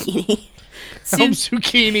Zucchini. Help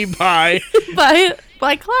Zucchini by.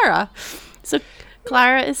 by Clara. So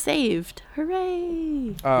Clara is saved.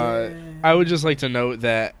 Hooray! I would just like to note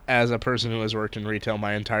that as a person who has worked in retail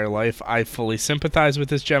my entire life, I fully sympathize with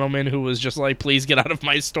this gentleman who was just like, please get out of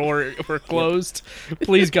my store. We're closed.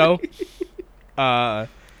 Please go. Yeah.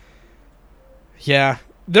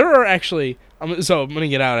 There are actually... so I'm going to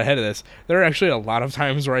get out ahead of this. There are actually a lot of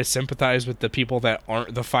times where I sympathize with the people that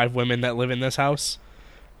aren't the 5 women that live in this house.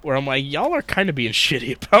 Where I'm like, y'all are kind of being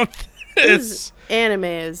shitty about this. Anime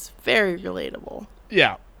is very relatable.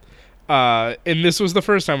 Yeah. And this was the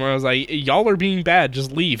first time where I was like, y'all are being bad,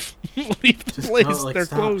 just leave. Leave the place. They're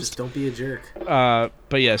stop. closed. Just don't be a jerk.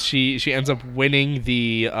 But yes, she ends up winning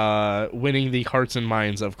the hearts and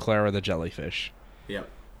minds of Clara the jellyfish. Yep.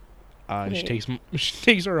 And she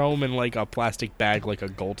takes her home in like a plastic bag like a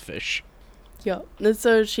goldfish. Yep. And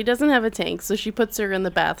so she doesn't have a tank, so she puts her in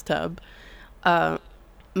the bathtub.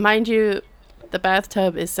 Mind you, the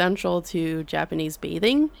bathtub is central to Japanese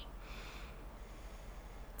bathing.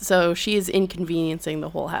 So she is inconveniencing the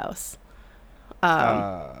whole house. Also,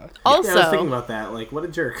 yeah, I was thinking about that. Like, what a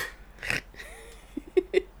jerk.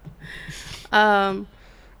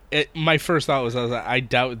 My first thought was I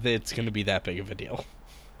doubt that it's going to be that big of a deal.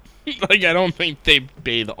 Like, I don't think they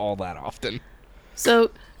bathe all that often. So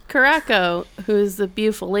Karako, who's the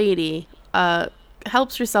beautiful lady,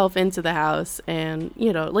 helps herself into the house and,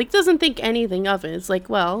 like, doesn't think anything of it. It's like,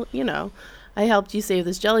 well, I helped you save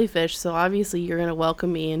this jellyfish, so obviously you're going to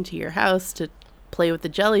welcome me into your house to play with the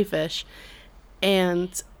jellyfish.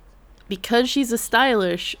 And because she's a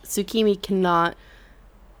stylish, Tsukimi cannot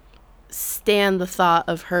stand the thought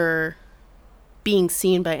of her being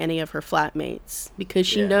seen by any of her flatmates because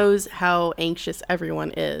she knows how anxious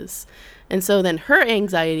everyone is. And so then her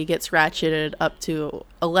anxiety gets ratcheted up to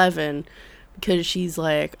 11 because she's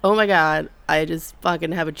like, oh my god, I just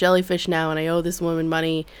fucking have a jellyfish now and I owe this woman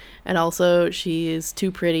money, and also she is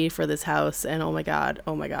too pretty for this house, and oh my god,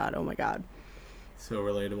 oh my god, oh my god. So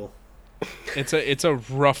relatable. It's a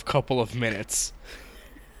rough couple of minutes.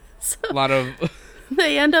 So a lot of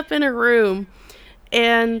they end up in a room,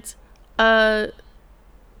 and they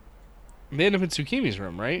end up in Tsukimi's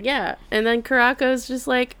room, right? yeah, and then Karako's just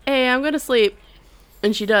like, hey, I'm gonna sleep,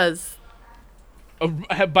 and she does.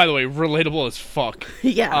 By the way, relatable as fuck.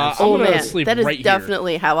 Yeah. I'm gonna man, sleep that is right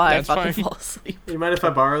definitely how I That's fucking fine. fall asleep. You mind if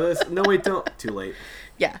I borrow this? No, wait, don't. Too late.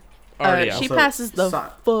 Yeah. Already out. She Also, passes the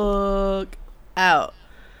fuck out.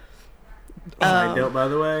 Side note, by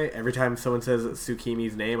the way, every time someone says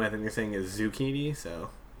Tsukimi's name, I think they're saying is zucchini, so...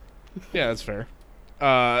 Yeah, that's fair.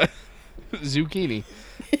 Zucchini.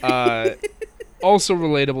 Also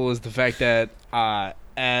relatable is the fact that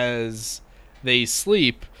as they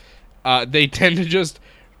sleep, they tend to just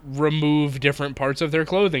remove different parts of their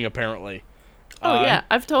clothing, apparently. Oh, yeah.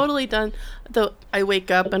 I've totally done... Though I wake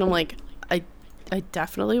up and I'm like, I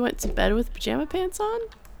definitely went to bed with pajama pants on.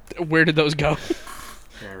 Where did those go?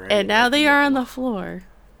 Yeah, right. And now they are on the floor.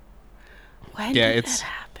 When did that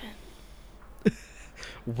happen?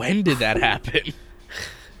 When did that happen?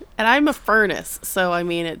 And I'm a furnace, so I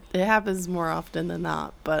mean, it happens more often than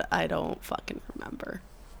not, but I don't fucking remember.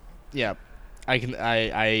 Yeah,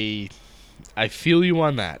 I feel you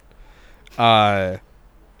on that.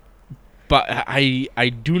 But I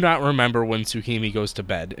do not remember when Tsukimi goes to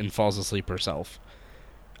bed and falls asleep herself.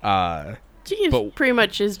 She pretty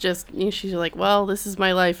much is just, she's like, well, this is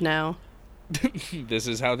my life now. This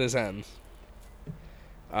is how this ends.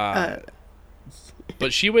 But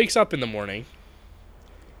she wakes up in the morning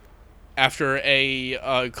after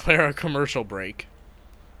a Clara commercial break.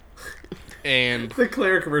 And the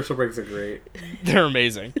Clara commercial breaks are great. They're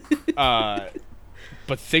amazing. But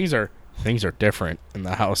things are different in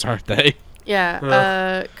the house, aren't they?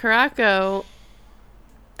 Yeah. Karako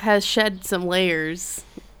has shed some layers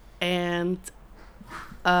and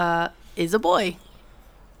is a boy.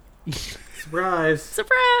 Surprise.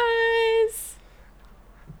 Surprise.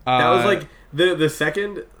 That was like the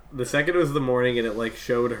second was the morning, and it like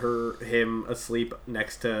showed him asleep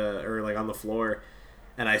next to, or like on the floor,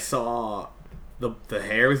 and I saw the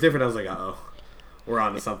hair was different. I was like, uh-oh, we're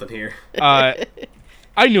on to something here.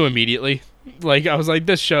 I knew immediately. Like, I was like,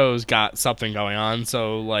 this show's got something going on,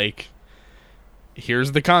 so like,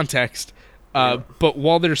 here's the context. But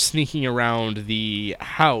while they're sneaking around the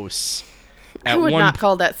house, I would not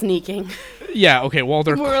call that sneaking. Yeah, okay. While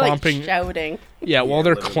they're more clumping, like shouting. Yeah, while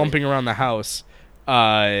they're literally clumping around the house,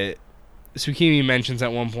 Tsukimi mentions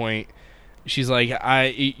at one point, she's like,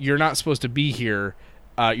 "You're not supposed to be here.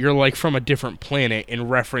 You're like from a different planet," in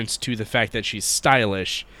reference to the fact that she's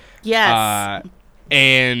stylish. Yes.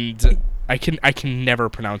 And I can never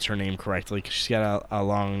pronounce her name correctly because she's got a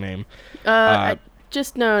long name.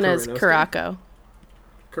 Just known as Karako.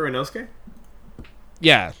 Kuranosuke?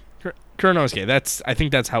 Yeah, Kuranosuke. I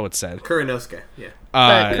think that's how it's said. Kuranosuke, yeah.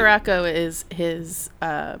 But Karako is his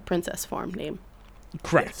princess form name.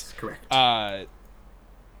 Correct. Yes, correct.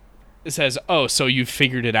 It says, "Oh, so you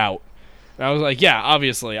figured it out." And I was like, "Yeah,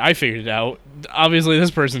 obviously, I figured it out. Obviously,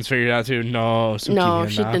 this person's figured it out too." No, Tsukimi no,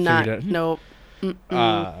 she did not. Nope.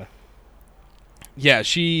 Yeah,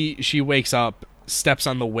 she wakes up, steps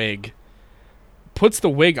on the wig, puts the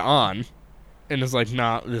wig on, and is like,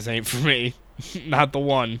 "Nah, this ain't for me. Not the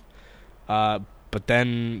one." But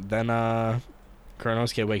then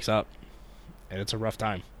Kuranosuke wakes up, and it's a rough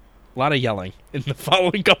time. A lot of yelling in the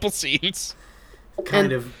following couple scenes.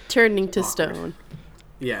 Kind of turning to awkward. Stone.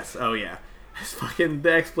 Yes. Oh yeah. It's fucking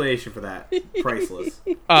the explanation for that. Priceless.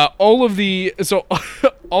 All of the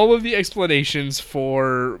explanations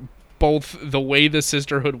for both the way the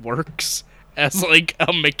sisterhood works as like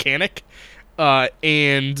a mechanic,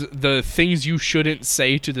 and the things you shouldn't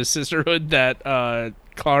say to the sisterhood that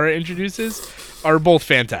Clara introduces are both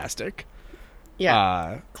fantastic.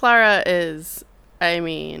 Yeah. Clara is, I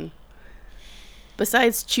mean,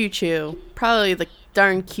 besides Choo Choo, probably the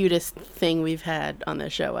darn cutest thing we've had on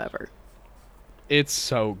this show ever. It's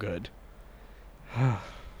so good.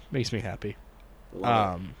 Makes me happy.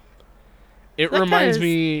 It reminds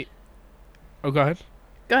me... Oh, go ahead.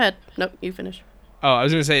 Go ahead. Nope, you finish. Oh, I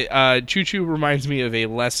was going to say, Choo Choo reminds me of a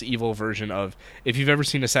less evil version of... If you've ever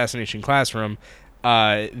seen Assassination Classroom,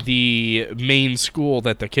 the main school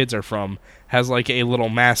that the kids are from has like a little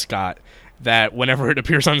mascot that whenever it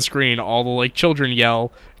appears on screen, all the like children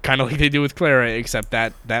yell, kind of like they do with Clara, except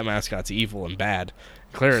that mascot's evil and bad.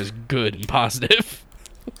 Clara's good and positive.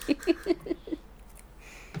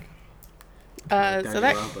 So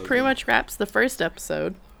that pretty much wraps the first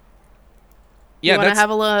episode. Yeah,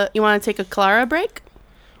 you want to take a Clara break?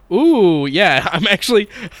 Ooh, yeah. I'm actually...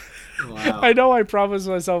 Wow. I know I promised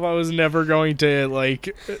myself I was never going to,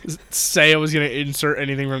 like, say I was going to insert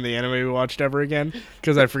anything from the anime we watched ever again,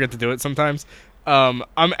 because I forget to do it sometimes. I'm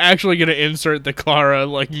actually going to insert the Clara,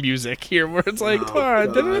 like, music here, where it's like, Clara...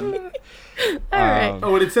 Alright.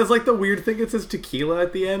 Oh, and it says, like, the weird thing, it says tequila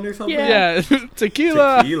at the end or something? Yeah,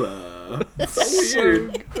 tequila! Tequila. So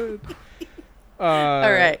weird. Good.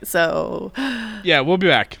 Alright, so... Yeah, we'll be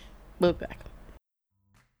back. We'll be back.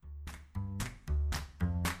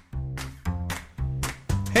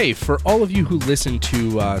 Hey, for all of you who listen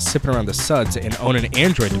to Sipping Around the Suds and own an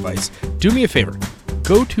Android device, do me a favor.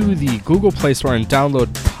 Go to the Google Play Store and download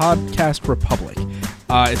Podcast Republic.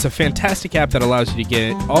 It's a fantastic app that allows you to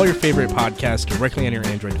get all your favorite podcasts directly on your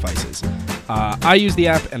Android devices. I use the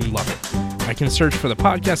app and love it. I can search for the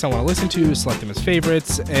podcasts I want to listen to, select them as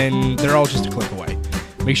favorites, and they're all just a click away.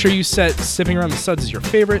 Make sure you set Sipping Around the Suds as your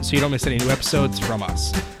favorite so you don't miss any new episodes from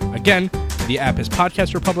us. Again, the app is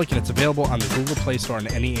Podcast Republic, and it's available on the Google Play Store on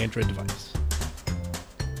any Android device.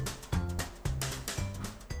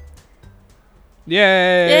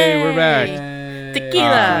 Yay, we're back. Yay.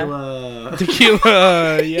 Tequila.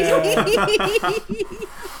 Tequila, yeah.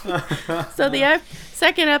 So the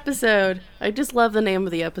second episode, I just love the name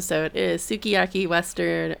of the episode, is Sukiyaki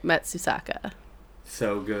Western Metsusaka.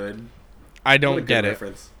 So good. I What a don't good get it.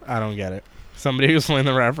 reference. I don't get it. Somebody explain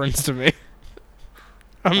the reference to me.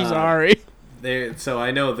 I'm sorry. So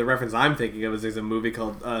I know the reference I'm thinking of is there's a movie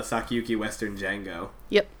called Sakiyuki Western Django.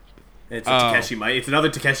 Yep. It's a Takeshi Mike. It's another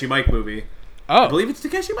Takeshi Mike movie. Oh. I believe it's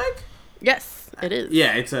Takeshi Mike. Yes, it is.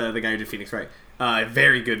 Yeah, it's the guy who did Phoenix Wright.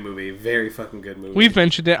 Very good movie. Very fucking good movie. We've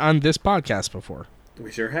mentioned it on this podcast before.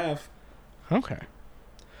 We sure have. Okay.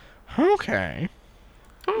 Okay.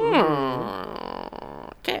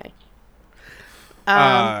 Okay.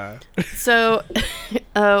 Uh, So,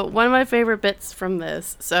 one of my favorite bits from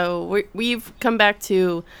this. So we've come back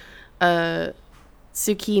to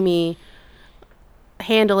Tsukimi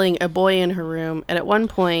handling a boy in her room, and at one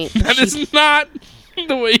point that is not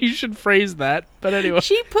the way you should phrase that. But anyway.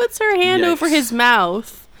 she puts her hand over Yikes. his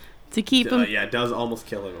mouth to keep him. Yeah, it does almost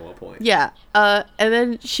kill him at one point. Yeah. And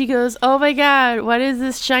then she goes, "Oh my God, what is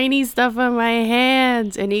this shiny stuff on my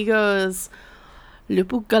hands?" And he goes,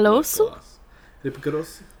 "Lipugalosu."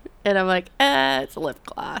 Lipgloss. And I'm like, it's a lip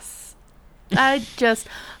gloss. I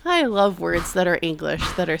love words that are English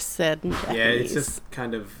that are said in Japanese. Yeah, it's just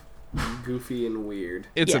kind of goofy and weird.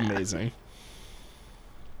 It's Yeah. amazing.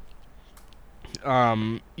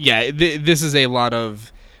 This is a lot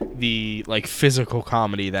of the like physical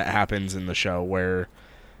comedy that happens in the show where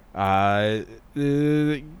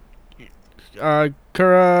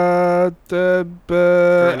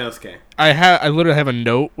Kuranosuke. I literally have a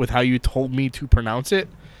note with how you told me to pronounce it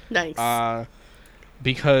Nice.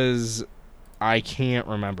 because I can't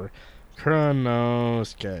remember.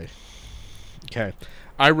 Kuranosuke. Okay.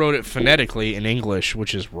 I wrote it phonetically in English,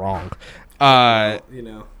 which is wrong. You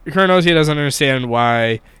know. Kuranosuke doesn't understand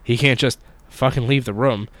why he can't just fucking leave the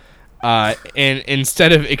room. And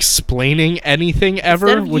instead of explaining anything ever,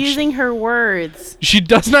 Instead of which using her words. she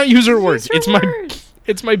does not use her words. Use her words.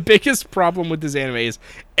 It's my biggest problem with this anime is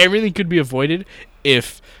everything could be avoided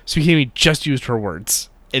if Tsukimi just used her words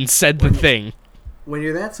and said the thing. When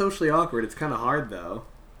you're that socially awkward, it's kind of hard, though.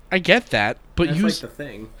 I get that, but That's use like the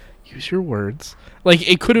thing. use your words. Like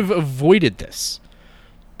it could have avoided this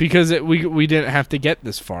because we didn't have to get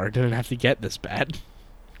this far. It didn't have to get this bad.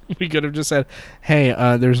 We could have just said, "Hey,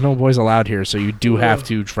 there's no boys allowed here, so you do have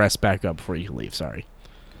to dress back up before you leave." Sorry.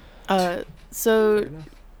 So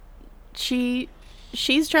she's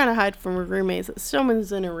trying to hide from her roommates.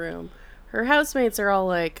 Someone's in her room. Her housemates are all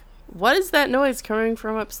like, "What is that noise coming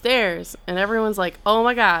from upstairs?" And everyone's like, "Oh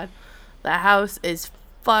my God, the house is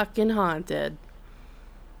fucking haunted."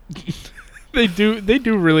 They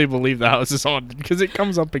do really believe the house is haunted because it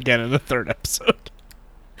comes up again in the third episode.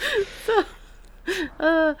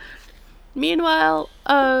 Meanwhile,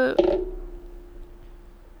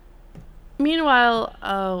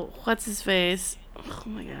 what's his face? Oh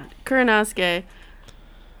my God, Kuranosuke.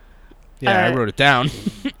 Yeah, I wrote it down.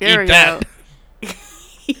 There we Eat that. go.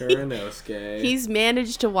 Kuranosuke. He's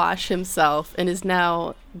managed to wash himself and is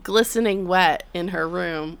now glistening wet in her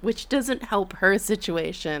room, which doesn't help her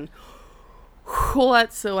situation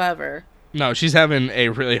whatsoever. No, she's having a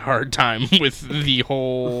really hard time with the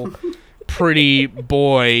whole pretty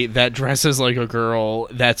boy that dresses like a girl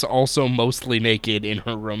that's also mostly naked in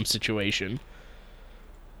her room situation.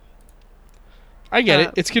 I get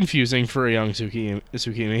it. It's confusing for a young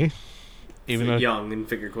Tsukimi. Even though young in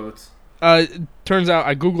figure quotes. turns out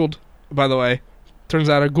I googled, by the way. Turns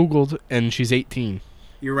out I googled and she's 18.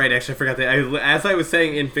 You're right, actually, I forgot that. As I was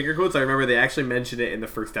saying in figure quotes, I remember they actually mentioned it in the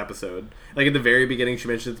first episode. Like, in the very beginning, she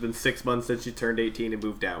mentioned it's been 6 months since she turned 18 and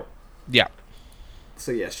moved out. Yeah.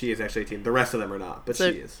 So, yes, she is actually 18. The rest of them are not, but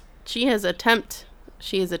So- she is. She has attempted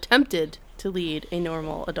to lead a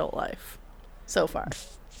normal adult life so far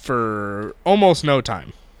For almost no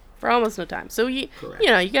time. for almost no time. So Correct.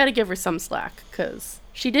 you got to give her some slack because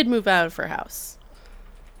she did move out of her house.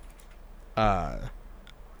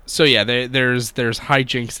 So yeah, there's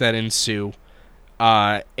hijinks that ensue,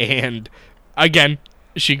 and again,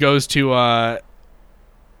 she goes to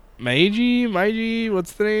Meiji,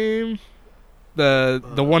 what's the name?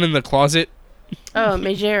 The one in the closet, Oh,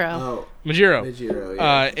 Meijiro. Oh, Majiro. Mijiro,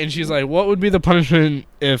 yeah. And she's like, "What would be the punishment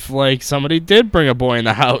if like somebody did bring a boy in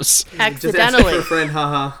the house?" Just ask Accidentally. for a friend,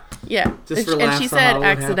 haha. Yeah. Just for and laughs, she haha, said what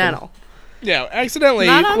happened? accidental. Yeah, accidentally.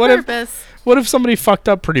 Not on what purpose. if somebody fucked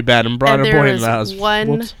up pretty bad and brought And a there boy in was the house? one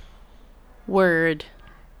Whoops. word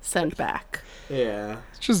sent back. Yeah.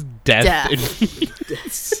 It's just death. Death.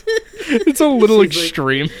 it's a little She's like-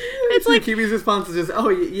 extreme. It's like, Kiwi's response is just, oh,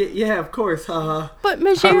 yeah, of course, haha. but How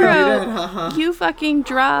would you do that, Majiro, haha. you fucking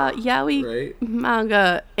draw yaoi Right?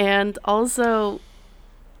 manga, and also,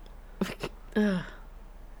 Ugh.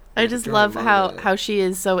 I just drawing love manga. how she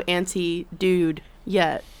is so anti-dude,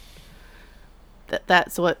 yet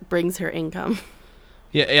that's what brings her income.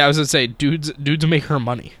 Yeah, I was gonna say, dudes make her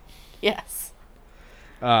money. Yes.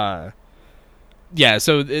 Yeah,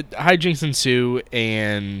 so hijinks ensue,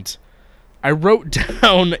 and I wrote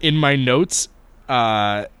down in my notes,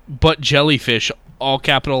 but jellyfish, all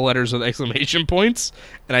capital letters with exclamation points,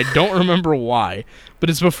 and I don't remember why, but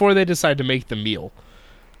it's before they decide to make the meal.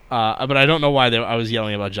 But I don't know why I was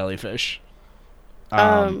yelling about jellyfish.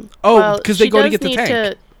 Well, because they she go to does get the need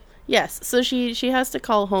tank. Yes, so she has to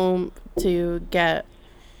call home to get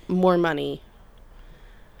more money.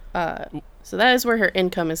 So that is where her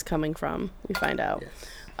income is coming from, we find out.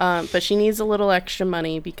 Yes. But she needs a little extra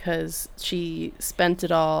money because she spent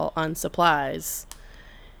it all on supplies.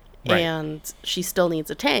 Right. And she still needs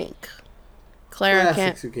a tank. Clara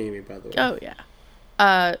Classic can't... Tsukimi, by the way. Oh,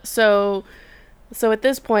 yeah. So at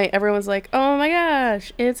this point, everyone's like, oh my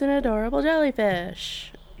gosh, it's an adorable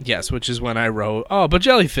jellyfish. Yes, which is when I wrote, oh, but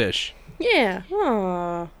jellyfish. Yeah.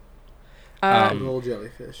 Aww. Little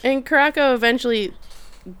jellyfish. And Karako eventually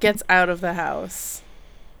gets out of the house.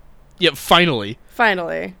 Yeah, finally.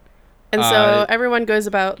 Finally. And so everyone goes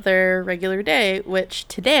about their regular day, which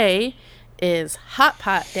today is Hot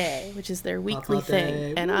Pot Day, which is their weekly Pot thing.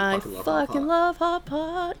 Day. And Ooh, I fucking love Hot fucking love Hot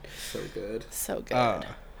Pot. So good. So good.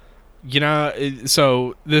 You know,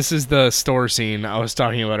 so this is the store scene I was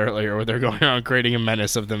talking about earlier, where they're going around creating a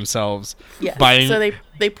menace of themselves. Yes. buying- So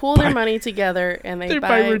they pool their money together and They they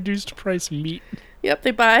buy buy reduced price meat. Yep,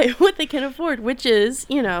 they buy what they can afford, which is,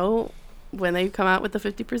 when they come out with the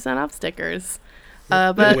 50% off stickers.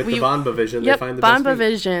 But with the Banba Vision, yep, they find the best Banba meat.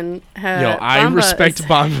 Vision. Yo, I respect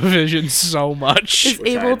Banba Vision so much. Is Wish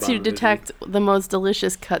I able had to Banba Vision. detect the most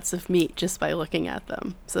delicious cuts of meat just by looking at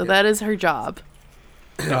them. So that is her job.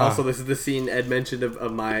 Also, this is the scene Ed mentioned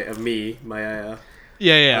of me.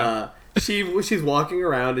 Yeah. She's walking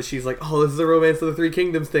around and she's like, "Oh, this is a Romance of the Three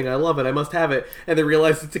Kingdoms thing. I love it. I must have it." And then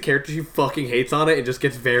realizes it's a character she fucking hates on it and just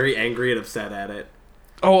gets very angry and upset at it.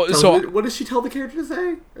 What does she tell the character to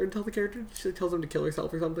say? Or tell the character? She tells him to kill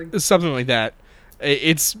herself or something. something like that.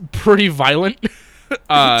 It's pretty violent.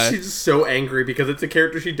 She's just so angry because it's a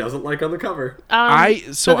character she doesn't like on the cover. I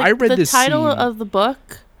read the this title scene. of the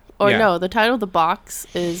book, Yeah. the title of the box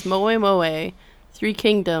is Moe Moe, Three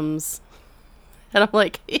Kingdoms. And I'm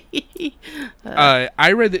like,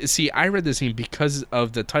 I read this scene because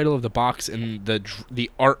of the title of the box and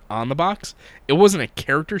the art on the box. It wasn't a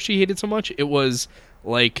character she hated so much. It was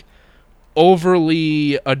like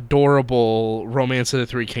overly adorable Romance of the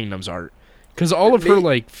Three Kingdoms art, because all of her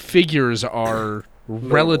like figures are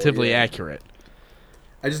relatively yeah. accurate.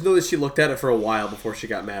 I just know that she looked at it for a while before she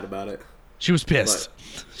got mad about it. She was pissed.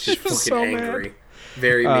 She's She was fucking so angry. mad.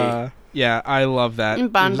 Very me. Yeah, I love that.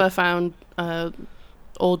 and Banba found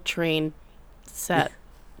old train set.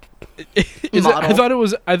 I model. thought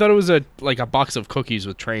it was a box of cookies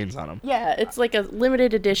with trains on them. Yeah, it's like a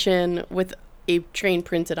limited edition with a train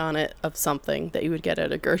printed on it of something that you would get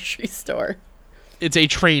at a grocery store. It's a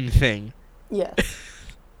train thing. Yes.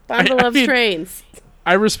 Banba loves mean- trains.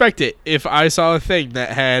 I respect it. If I saw a thing that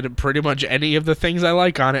had pretty much any of the things I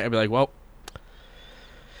like on it, I'd be like, well,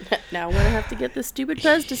 Now I'm going to have to get this stupid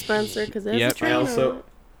Pez dispenser because there's Yep. a train on it.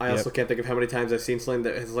 I also can't think of how many times I've seen something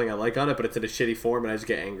that has something I like on it, but it's in a shitty form, and I just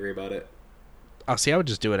get angry about it. I'll see. I would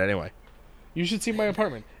just do it anyway. You should see my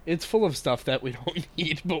apartment. It's full of stuff that we don't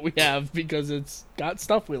need, but we have because it's got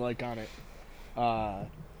stuff we like on it.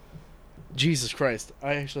 Jesus Christ.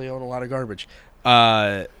 I actually own a lot of garbage.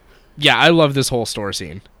 Yeah, I love this whole store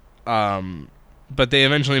scene. But they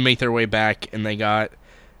eventually make their way back, and they got...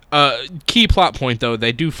 key plot point, though,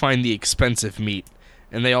 they do find the expensive meat,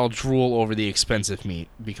 and they all drool over the expensive meat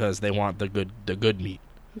because they want the good meat.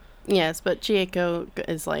 Yes, but Chieko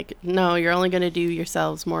is like, no, you're only going to do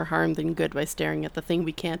yourselves more harm than good by staring at the thing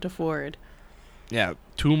we can't afford. Yeah,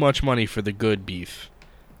 too much money for the good beef.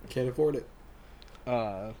 Can't afford it.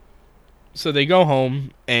 So they go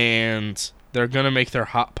home, and they're going to make their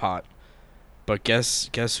hot pot. But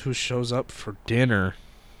guess who shows up for dinner?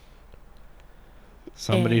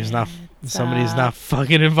 Somebody's not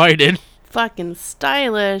fucking invited. Fucking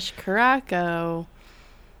stylish Karako.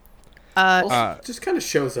 Also, just kind of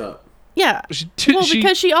shows up. Yeah.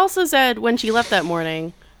 Because she also said when she left that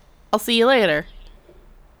morning, I'll see you later.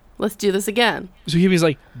 Let's do this again. So he was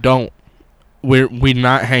like, "Don't. We're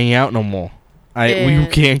not hanging out no more. You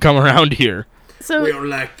And- can't come around here." So We don't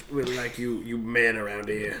like you men around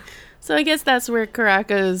here. So I guess that's where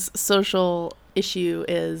Karako's social issue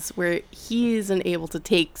is, where he isn't able to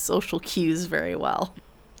take social cues very well.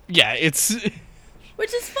 Yeah, it's...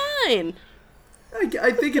 Which is fine.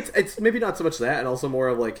 I think it's maybe not so much that, and also more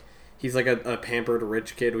of like he's like a pampered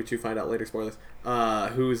rich kid, which you find out later, spoilers,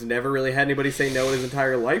 who's never really had anybody say no in his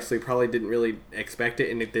entire life, so he probably didn't really expect it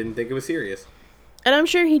and didn't think it was serious. And I'm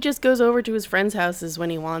sure he just goes over to his friends' houses when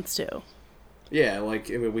he wants to. Yeah, like,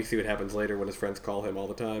 I mean, we see what happens later when his friends call him all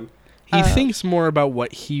the time. He thinks more about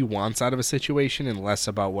what he wants out of a situation and less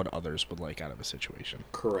about what others would like out of a situation.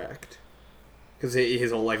 Correct. Because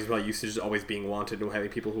his whole life is probably used to just always being wanted and having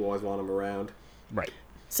people who always want him around. Right.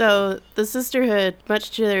 So the Sisterhood,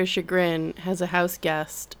 much to their chagrin, has a house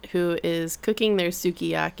guest who is cooking their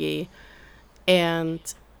sukiyaki and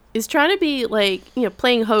is trying to be like, you know,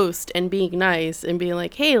 playing host and being nice and being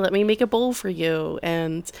like, hey, let me make a bowl for you,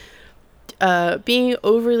 and being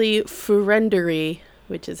overly friendery,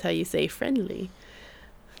 which is how you say friendly.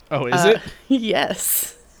 Oh, is it?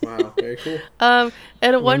 Yes. Wow, very cool. And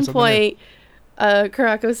at one something new. point,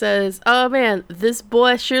 Karako says, "Oh man, this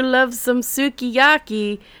boy sure loves some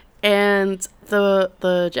sukiyaki," and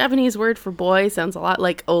the Japanese word for boy sounds a lot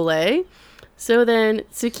like ole. So then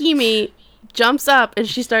Tsukimi jumps up and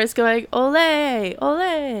she starts going ole, ole,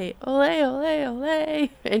 ole, ole, ole,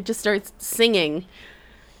 and just starts singing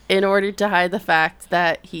in order to hide the fact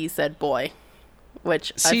that he said boy,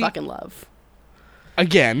 which I See- fucking love.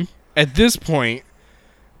 Again, at this point,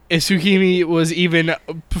 if Tsukimi was even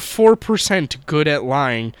 4% good at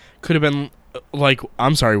lying, could have been like,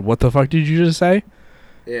 I'm sorry, what the fuck did you just say?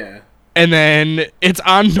 Yeah. And then it's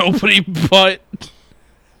on nobody but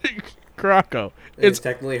Karako. It's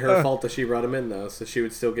technically her fault that she brought him in, though, so she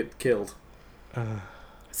would still get killed.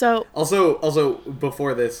 So Also,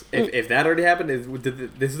 before this, if that already happened,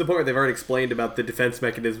 this is the point where they've already explained about the defense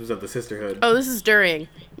mechanisms of the Sisterhood. oh, this is during.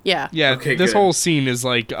 Yeah. Yeah, Okay, this good. whole scene is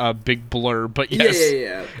like a big blur, but yes.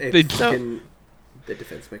 Yeah. They- It's fucking the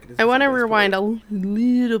defense mechanisms. I want to of this rewind point. a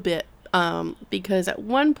little bit, because at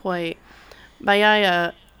one point,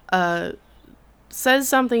 Mayaya says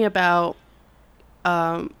something about,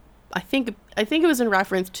 I think it was in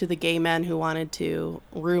reference to the gay men who wanted to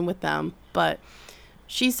room with them, but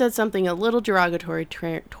she said something a little derogatory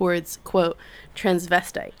towards, quote,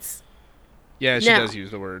 transvestites. Yeah, she Now- does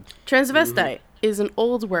use the word. Transvestite is an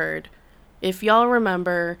old word. If y'all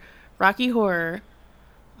remember Rocky Horror,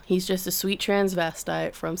 he's just a sweet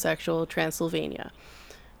transvestite from sexual Transylvania.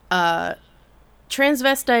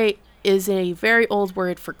 Transvestite is a very old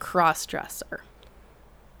word for cross-dresser.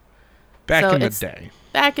 Back So in the it's- day.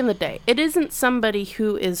 Back in the day, it isn't somebody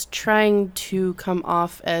who is trying to come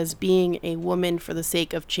off as being a woman for the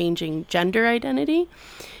sake of changing gender identity.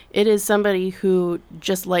 It is somebody who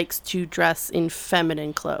just likes to dress in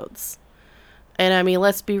feminine clothes. And I mean,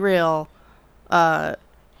 let's be real,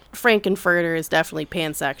 Frankenfurter is definitely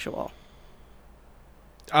pansexual.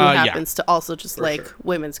 Who happens to also just For like sure.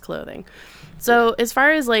 women's clothing. So as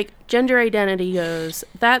far as like gender identity goes,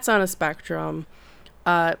 that's on a spectrum.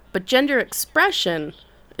 But gender expression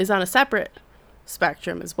is on a separate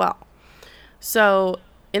spectrum as well. So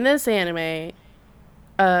in this anime,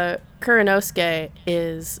 Kuranosuke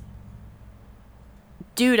is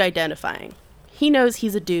dude identifying. He knows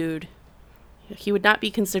he's a dude. He would not be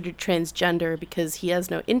considered transgender because he has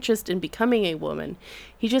no interest in becoming a woman.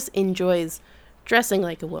 He just enjoys dressing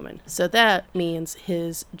like a woman. So that means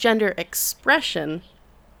his gender expression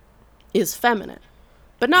is feminine.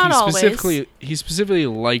 But not always. He specifically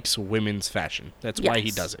likes women's fashion. That's why he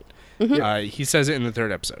Yes. does it. He says it in the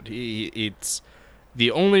third episode. It's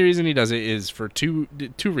the only reason he does it is for two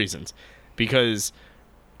reasons. Because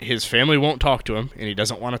his family won't talk to him, and he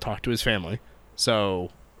doesn't want to talk to his family.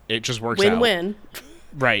 So it just works out. Win-win.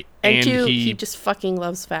 Right. And two, he just fucking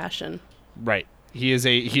loves fashion. Right. He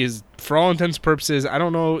is, for all intents and purposes, I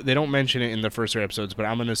don't know, they don't mention it in the first 3 episodes, but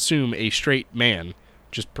I'm going to assume a straight man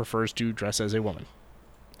just prefers to dress as a woman.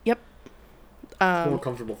 Yep. More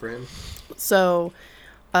comfortable for him. So,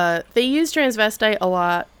 they use transvestite a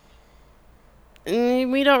lot.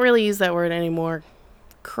 We don't really use that word anymore.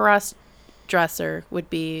 Cross-dresser would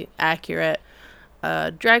be accurate.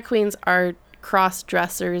 Drag queens are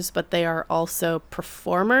cross-dressers, but they are also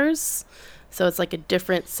performers. So it's like a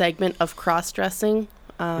different segment of cross-dressing,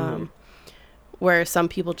 where some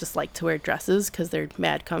people just like to wear dresses because they're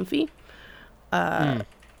mad comfy. And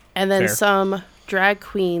then Fair. some drag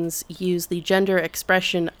queens use the gender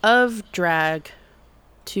expression of drag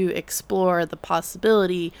to explore the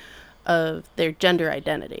possibility of their gender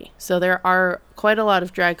identity. So there are quite a lot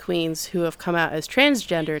of drag queens who have come out as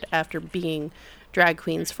transgendered after being drag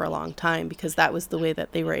queens for a long time because that was the way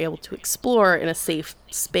that they were able to explore in a safe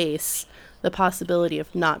space the possibility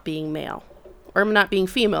of not being male or not being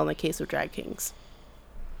female in the case of drag kings.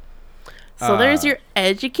 So there's your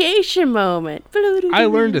education moment. I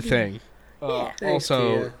learned a thing. Thanks,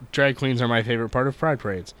 Also, Tia. drag queens are my favorite part of pride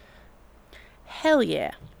parades. Hell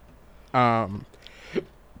yeah.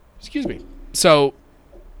 Excuse me. So,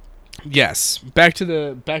 yes, back to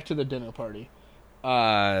the dinner party.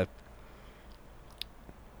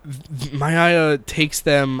 Maya takes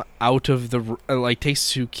them out of the takes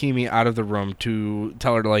Tsukimi out of the room to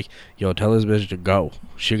tell her to yo, tell this bitch to go.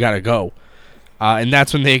 She gotta go. And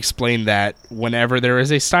that's when they explain that whenever there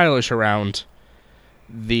is a stylish around,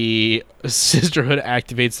 the sisterhood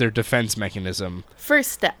activates their defense mechanism.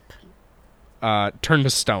 First step. Turn to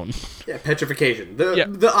stone. Yeah, petrification. The Yeah.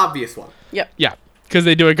 the obvious one. Yep. Yeah, because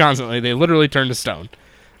they do it constantly. They literally turn to stone.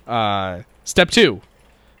 Step 2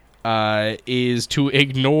 is to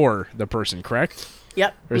ignore the person, correct?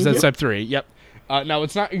 Yep. Or is that step 3? Yep. Now,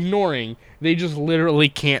 it's not ignoring. They just literally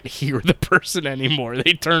can't hear the person anymore.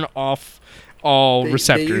 They turn off all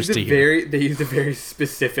receptors to hear. They used a very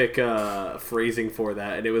specific phrasing for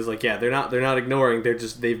that, and it was they're not ignoring.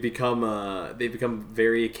 They've become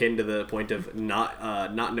very akin to the point of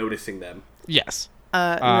not noticing them. Yes.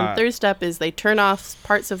 And then third step is they turn off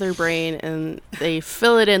parts of their brain and they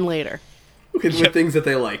fill it in later. With things that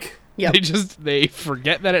they like. Yep. They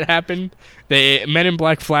forget that it happened. Men in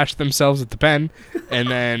Black flash themselves at the pen, and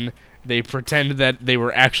then they pretend that they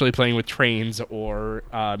were actually playing with trains or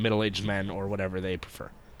middle-aged men or whatever they prefer.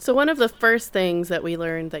 So one of the first things that we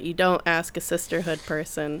learned that you don't ask a sisterhood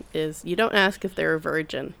person is you don't ask if they're a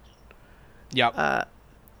virgin. Yep.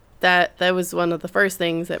 That was one of the first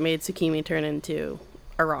things that made Tsukimi turn into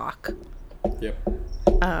a rock. Yep.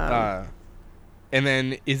 And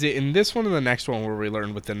then, is it in this one or the next one where we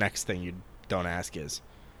learn what the next thing you don't ask is?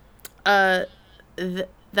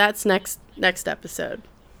 That's next episode.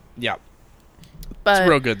 Yep. But It's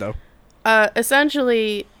real good, though.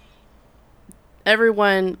 essentially,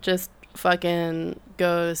 everyone just fucking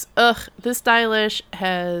goes, ugh, this stylish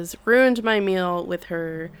has ruined my meal with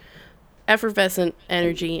her effervescent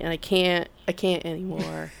energy, and I can't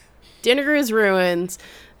anymore. Dinner is ruined,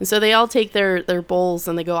 and so they all take their bowls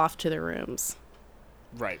and they go off to their rooms.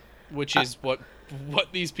 Right. Which is what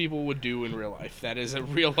these people would do in real life. That is a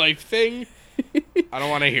real life thing. I don't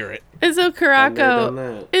want to hear it. And so Done Karako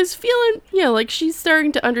that. is feeling, like she's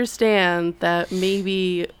starting to understand that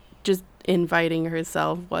maybe just inviting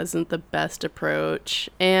herself wasn't the best approach.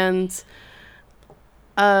 And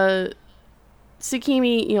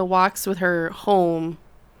Tsukimi, walks with her home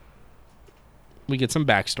We get some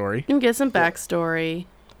backstory. and get some backstory.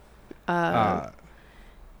 And,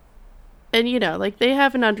 they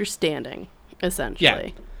have an understanding,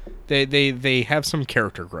 essentially. They have some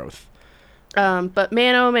character growth. But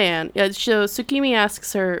man, oh man. Yeah, so Tsukimi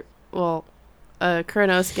asks her,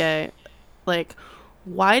 Kuranosuke,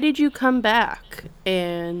 why did you come back?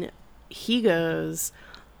 And he goes,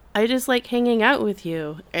 I just like hanging out with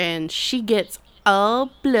you. And she gets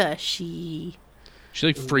all blushy.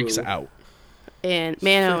 She freaks Ooh. out. And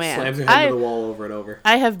man, oh man. Slams her head to the wall over and over.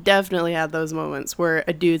 I have definitely had those moments where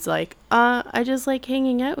a dude's like, I just like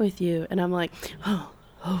hanging out with you. And I'm like, oh,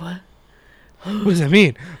 what? What does that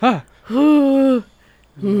mean?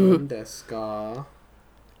 Deska.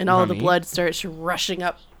 And all the Honey? blood starts rushing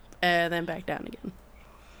up and then back down again.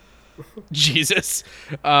 Jesus.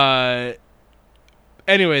 Anyway,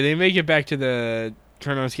 they make it back to the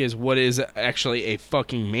Kuranosuke's what is actually a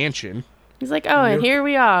fucking mansion. He's like, oh, and here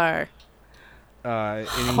we are. And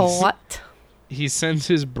What? he sends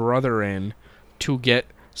his brother in to get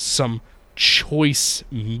some choice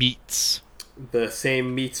meats. The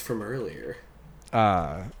same meats from earlier.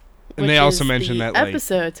 And Which they also is mention the that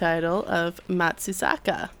episode title of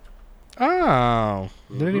Matsusaka. oh,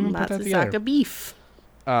 they didn't even put that together. Matsusaka beef.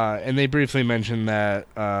 And they briefly mention that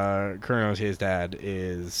Kuranosuke's dad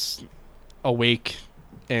is awake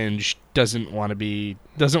and doesn't want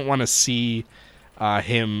to see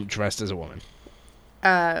him dressed as a woman.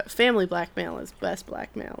 Family blackmail is best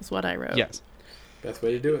blackmail, is what I wrote. Yes. Best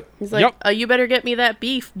way to do it. He's like, Yep. you better get me that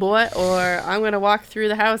beef, boy, or I'm going to walk through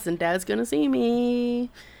the house and Dad's going to see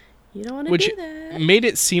me. You don't want to Which do that. made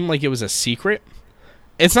it seem like it was a secret.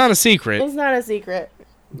 It's not a secret, It's not a secret.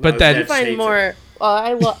 but No, that Dad Find states more.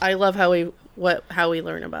 I love how we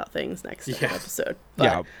learn about things next Yeah. episode.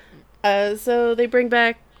 yeah. But, so they bring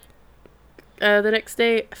back the next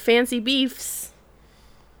day fancy beefs.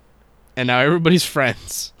 And now everybody's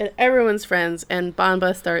friends. And everyone's friends, and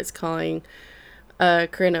Banba starts calling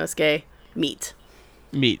Kuranosuke meat.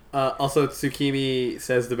 Meat. Also, Tsukimi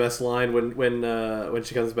says the best line when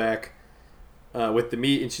she comes back with the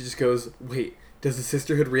meat, and she just goes, "Wait, does the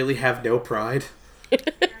sisterhood really have no pride?" You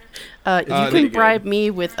pretty can good. bribe me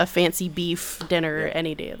with a fancy beef dinner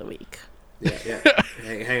any day of the week. Yeah.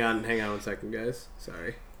 hang on 1 second, guys.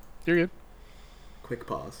 Sorry. You're good. Quick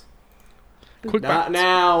pause. Quick Not bounce.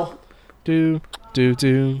 now. Do.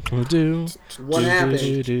 What happened?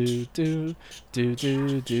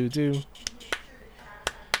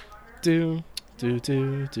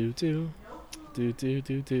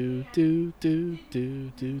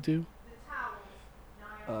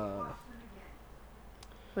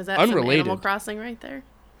 Was that some Unrelated. Animal Crossing right there?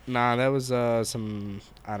 Nah, that was some.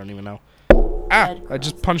 I don't even know. I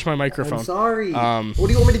just punched my microphone. I'm sorry. Um, What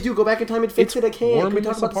do you want me to do? Go back in time and fix it? I can't. warm Can we in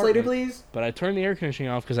talk this about this later, apartment. please? But I turned the air conditioning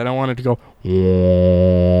off because I don't want it to go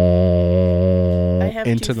I have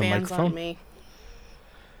into two the fans microphone. on me.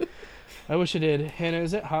 I wish I did. Hannah,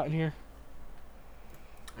 is it hot in here?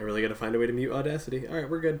 I really gotta find a way to mute Audacity. Alright,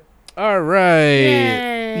 we're good. All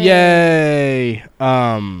right. Yay.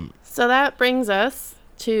 So that brings us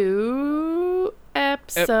to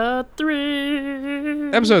episode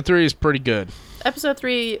 3. Episode 3 is pretty good. Episode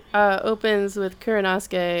 3 opens with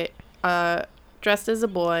Kuranosuke dressed as a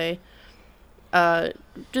boy,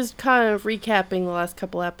 just kind of recapping the last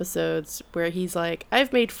couple episodes where he's like,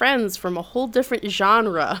 I've made friends from a whole different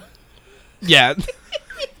genre. Yeah.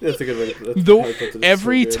 That's a good way to Though how to put it. It's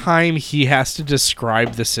every so good. time he has to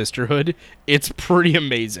describe the sisterhood, it's pretty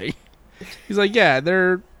amazing. He's like, yeah,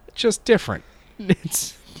 they're just different.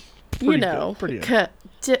 It's pretty You know, good, pretty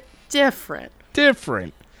good. different.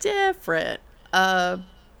 Different. And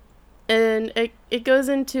it goes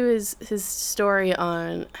into his story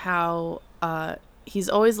on how he's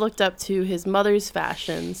always looked up to his mother's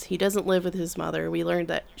fashions. He doesn't live with his mother. We learned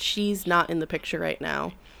that she's not in the picture right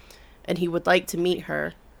now, and he would like to meet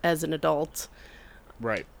her as an adult.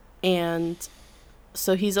 Right. And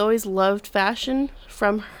so he's always loved fashion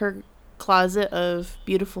from her closet of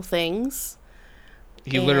beautiful things.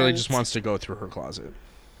 He literally And- just wants to go through her closet.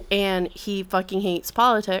 And he fucking hates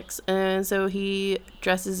politics, and so he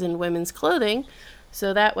dresses in women's clothing,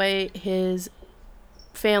 so that way his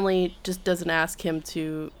family just doesn't ask him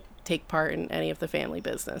to take part in any of the family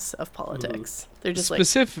business of politics. They're just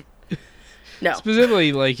no.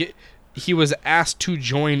 Specifically, like, he was asked to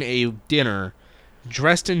join a dinner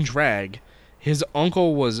dressed in drag. His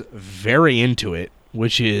uncle was very into it,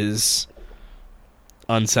 which is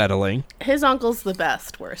unsettling. His uncle's the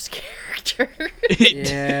best worst character.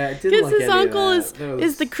 Yeah, I didn't Because like his any of uncle that. That was-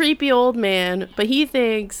 is the creepy old man, but he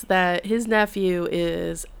thinks that his nephew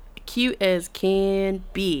is cute as can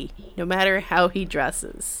be, no matter how he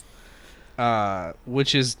dresses.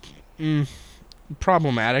 Which is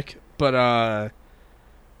problematic. But,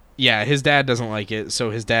 yeah, his dad doesn't like it, so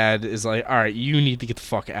his dad is like, all right, you need to get the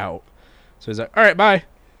fuck out. So he's like, all right, bye.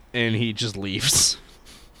 And he just leaves.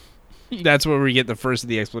 That's where we get the first of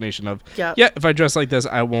the explanation of, Yep. yeah, if I dress like this,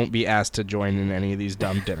 I won't be asked to join in any of these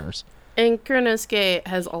dumb dinners. And Kuranosuke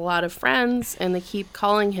has a lot of friends, and they keep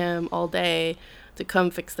calling him all day to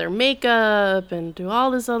come fix their makeup and do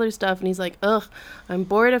all this other stuff. And he's like, ugh, I'm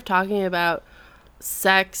bored of talking about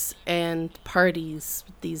sex and parties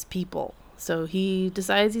with these people. So he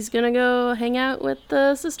decides he's going to go hang out with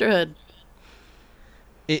the sisterhood.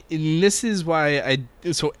 And this is why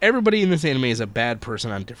so everybody in this anime is a bad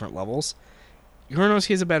person on different levels.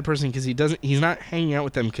 Kuranosuke is a bad person because he's not hanging out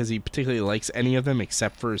with them because he particularly likes any of them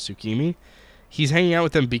except for Tsukimi. He's hanging out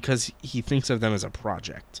with them because he thinks of them as a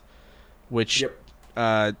project, which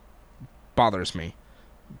bothers me.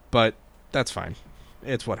 But that's fine.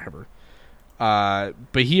 It's whatever. But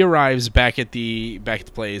he arrives back at the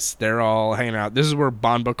place. They're all hanging out. This is where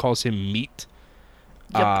Banba calls him meat.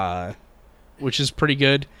 Yep. Which is pretty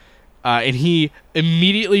good. And he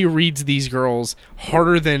immediately reads these girls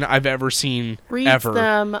harder than I've ever seen Reads ever.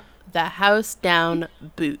 them the house down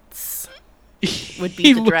boots would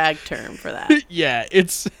be the drag term for that. Yeah,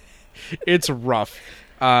 it's rough.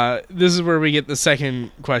 This is where we get the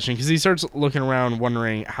second question because he starts looking around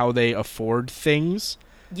wondering how they afford things.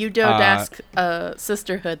 You don't ask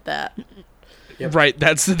sisterhood that. Yep. Right,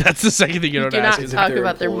 that's the second thing you don't do ask. not Is Is if talk they're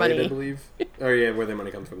about their employed, money. I believe. Oh yeah, where their money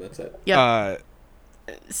comes from. That's it. Yep.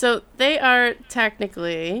 So they are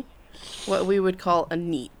technically what we would call a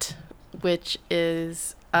NEET, which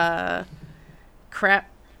is crap.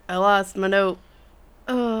 I lost my note.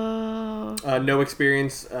 Oh. No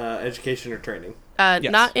experience, education, or training.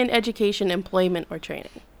 Yes. Not in education, employment, or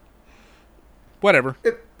training. whatever.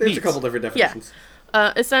 There's Needs. a couple different definitions.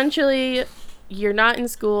 Essentially, you're not in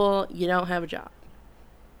school, you don't have a job.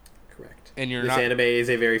 Correct. and you're This not. anime is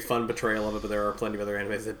a very fun portrayal of it, but there are plenty of other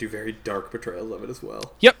animes that do very dark portrayals of it as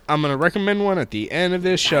well. Yep, I'm gonna recommend one at the end of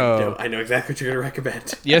this show. I know exactly what you're going to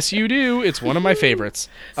recommend. Yes, you do. It's one of my favorites.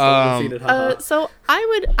 Someone's seen it, haha. So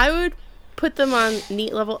I would put them on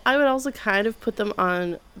neat level. I would also kind of put them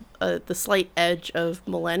on the slight edge of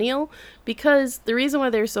millennial, because the reason why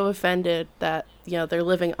they're so offended that they're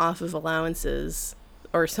living off of allowances,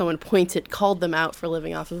 or someone called them out for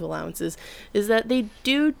living off of allowances, is that they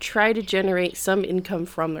do try to generate some income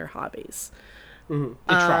from their hobbies. They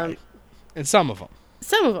try, and some of them.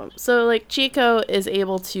 Some of them. So, like, Chico is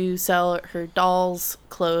able to sell her dolls'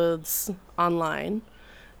 clothes online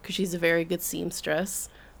because she's a very good seamstress.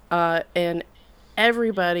 And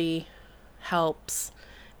everybody helps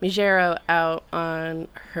Mijero out on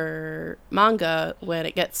her manga when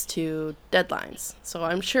it gets to deadlines. So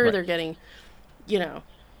I'm sure they're getting,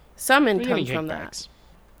 some income from that.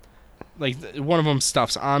 Like, one of them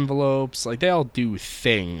stuffs envelopes. Like, they all do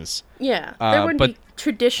things. Yeah. There wouldn't be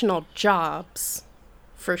traditional jobs,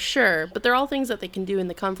 for sure. But they're all things that they can do in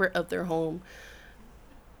the comfort of their home.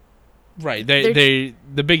 Right. The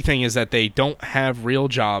big thing is that they don't have real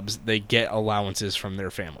jobs. They get allowances from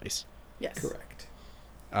their families. Yes. Correct.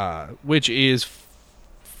 Which is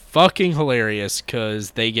fucking hilarious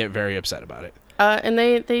because they get very upset about it. And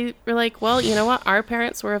they were like, well, you know what? Our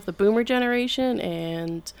parents were of the boomer generation,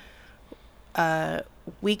 and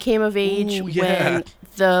we came of age when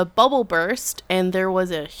the bubble burst, and there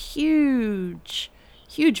was a huge,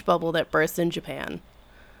 huge bubble that burst in Japan.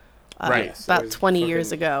 Right. About 20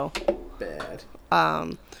 years ago. Bad.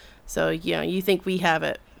 So, you think we have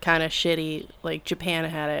it kind of shitty. Like, Japan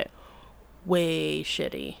had it way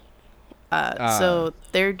shitty. So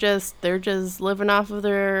they're just living off of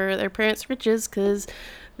their parents' riches because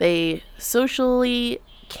they socially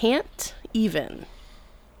can't even,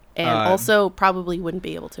 and also probably wouldn't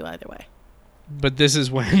be able to either way. But this is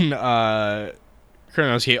when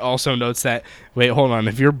Kuranosuke also notes that, wait, hold on,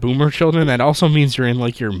 if you're boomer children, that also means you're in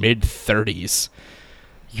like your mid-30s.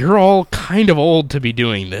 You're all kind of old to be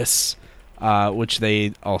doing this, which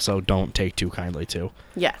they also don't take too kindly to.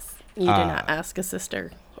 Yes, you do not ask a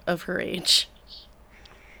sister of her age.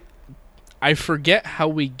 I forget how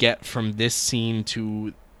we get from this scene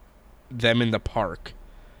to them in the park.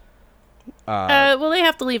 Well, they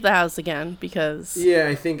have to leave the house again because... Yeah,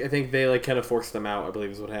 I think they like kind of forced them out, I believe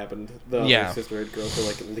is what happened. The other sister had girls to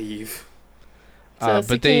like leave. So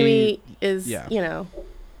but Tsukimi is,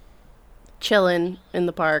 chilling in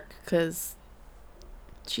the park because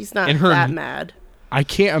she's not that mad. I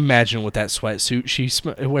can't imagine what that sweatsuit she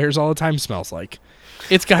wears all the time smells like.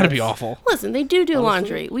 It's got to be awful. Listen, they do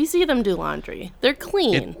laundry. We see them do laundry. They're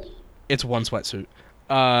clean. It's one sweatsuit.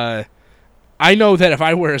 I know that if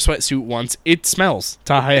I wear a sweatsuit once, it smells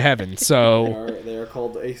to high heaven. So they are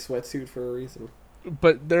called a sweatsuit for a reason.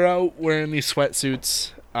 But they're out wearing these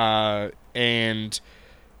sweatsuits, and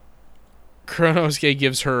Kuranosuke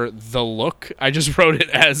gives her the look. I just wrote it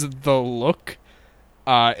as the look,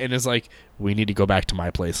 and is like, "We need to go back to my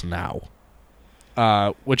place now,"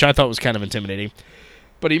 which I thought was kind of intimidating.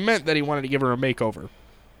 But he meant that he wanted to give her a makeover.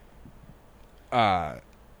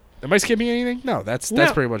 Am I skipping anything? No, that's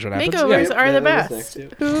pretty much what happens. Makeovers are the that was best.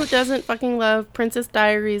 next, Who doesn't fucking love Princess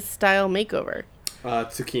Diaries style makeover?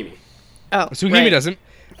 Tsukimi. Oh, Tsukimi doesn't.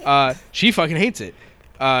 She fucking hates it.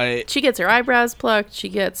 She gets her eyebrows plucked. She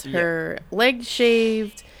gets her legs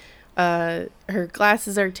shaved. Her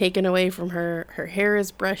glasses are taken away from her. Her hair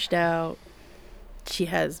is brushed out. She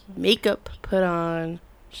has makeup put on.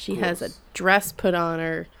 She has a dress put on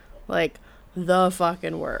her. Like, the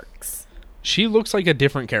fucking works. She looks like a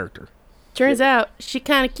different character. Turns out, she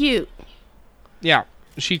kind of cute. Yeah,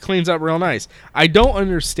 she cleans up real nice. I don't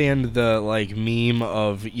understand the, like, meme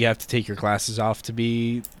of you have to take your glasses off to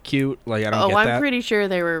be cute. Like, I don't get that. I'm pretty sure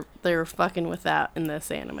they were fucking with that in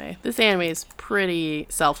this anime. This anime is pretty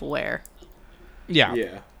self-aware.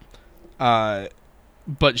 Yeah. Yeah.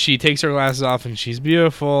 But she takes her glasses off and she's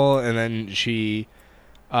beautiful, and then she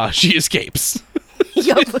escapes.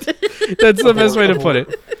 Yup. That's the best way to put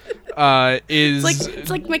it. It's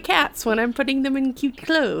like my cats when I'm putting them in cute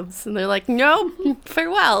clothes, and they're like, "No,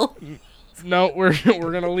 farewell." No, we're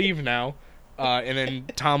gonna leave now. And then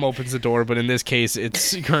Tom opens the door, but in this case,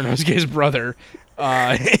 it's Kuranosuke's brother.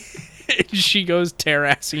 She goes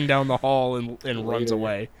terrassing down the hall and runs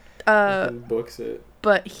away. Books it.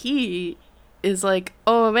 But he is like,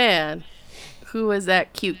 "Oh man, who was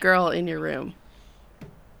that cute girl in your room?"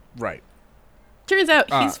 Right. Turns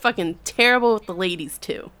out he's fucking terrible with the ladies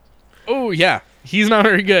too. Oh yeah, he's not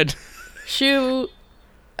very good. Shu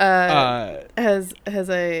has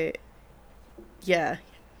a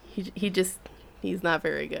he's not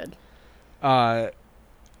very good.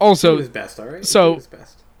 Also, He his best, all right. so- He his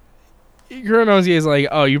best. Kuronagi is like,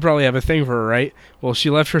 oh, you probably have a thing for her, right? Well, she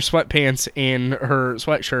left her sweatpants and her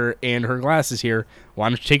sweatshirt and her glasses here. Why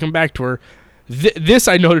don't you take them back to her? This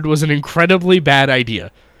I noted was an incredibly bad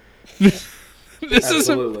idea. This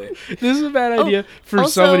Absolutely. is a bad idea for so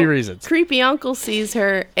Also, many reasons. Creepy uncle sees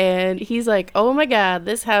her and he's like, "Oh my god,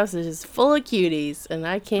 this house is just full of cuties, and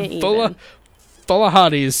I can't Full even." of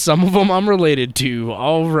hotties. Some of them I'm related to.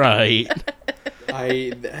 All right.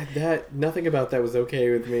 Nothing about that was okay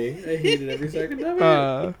with me. I hated every second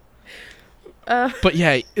of it. But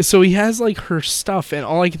yeah, so he has like her stuff, and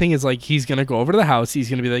all I can think is like he's gonna go over to the house. He's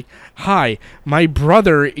gonna be like, "Hi, my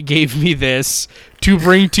brother gave me this to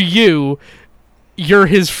bring to you. You're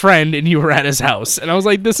his friend, and you were at his house." And I was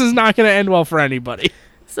like, "This is not gonna end well for anybody."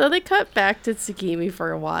 So they cut back to Tsukimi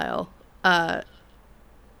for a while.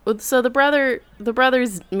 So the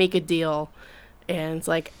brothers make a deal, and it's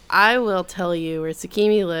like, "I will tell you where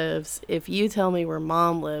Tsukimi lives if you tell me where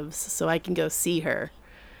Mom lives, so I can go see her."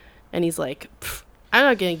 And he's like, "I'm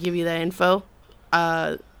not gonna give you that info."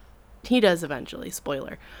 He does eventually.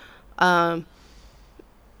 Spoiler.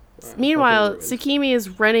 Meanwhile, fucking Tsukimi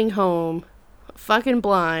is running home, fucking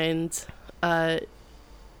blind.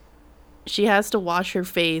 She has to wash her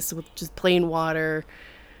face with just plain water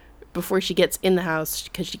before she gets in the house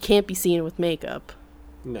because she can't be seen with makeup.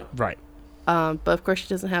 No. Right. But of course she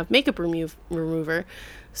doesn't have makeup remover,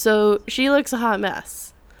 so she looks a hot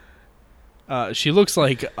mess. She looks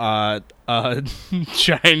like a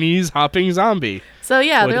Chinese hopping zombie. So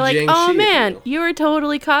yeah, What they're did like, Jiangxi "Oh man, do?" you were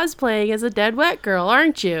totally cosplaying as a dead wet girl,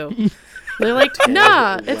 aren't you?" They're like,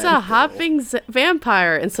 "Nah, it's a hopping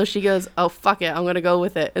vampire." And so she goes, "Oh fuck it, I'm gonna go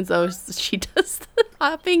with it." And so she does the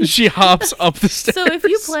hopping. She hops up the stairs. So if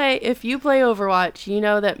you play Overwatch, you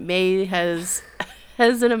know that Mei has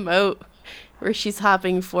an emote where she's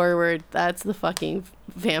hopping forward. That's the fucking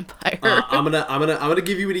vampire. I'm gonna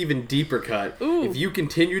give you an even deeper cut. Ooh. If you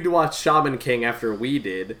continued to watch Shaman King after we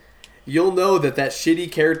did, you'll know that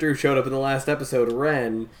shitty character who showed up in the last episode,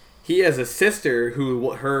 Ren, he has a sister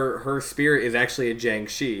who her spirit is actually a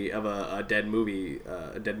Jiangxi of a dead movie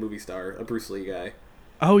star, a Bruce Lee guy.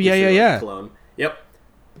 Oh yeah, Bruce Lee yeah. Clone. Yep.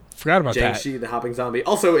 Forgot about that. Jiangxi, the hopping zombie.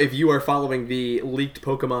 Also, if you are following the leaked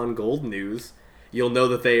Pokemon Gold news, you'll know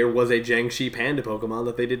that there was a Jiangxi Panda Pokemon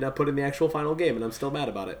that they did not put in the actual final game, and I'm still mad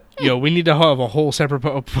about it. Yo, we need to have a whole separate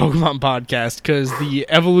Pokemon podcast because the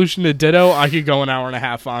evolution to Ditto, I could go an hour and a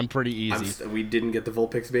half on pretty easy. We didn't get the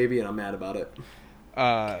Vulpix baby, and I'm mad about it.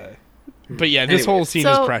 But yeah, this whole Anyways. scene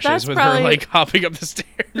So is precious that's with her probably- like hopping up the stairs.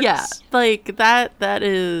 Yeah, like that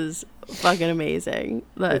is fucking amazing.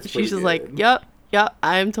 That That's she's pretty just like, good. yep,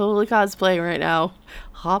 I'm totally cosplaying right now.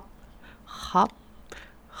 Hop.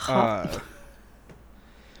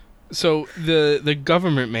 So the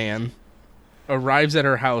government man arrives at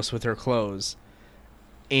her house with her clothes,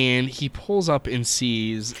 and he pulls up and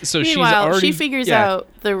sees. So she's Meanwhile, already. she figures yeah. out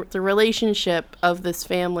the relationship of this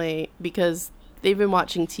family because they've been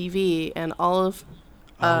watching TV, and all of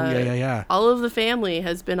Yeah. all of the family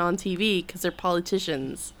has been on TV because they're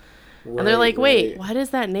politicians. And they're like, "Wait, why does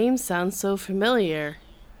that name sound so familiar?"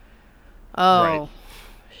 Oh, Right.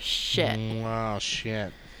 shit. Wow,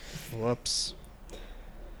 shit. Whoops.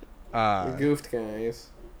 We goofed, guys.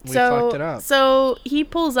 We fucked it up. So he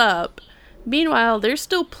pulls up. Meanwhile, they're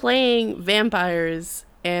still playing vampires,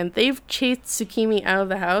 and they've chased Tsukimi out of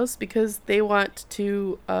the house because they want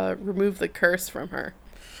to remove the curse from her.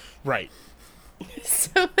 Right.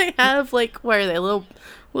 So they have like, what are they, little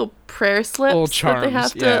prayer slips Little that they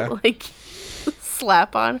have charms, yeah. to like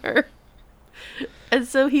slap on her. And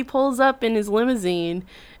so he pulls up in his limousine,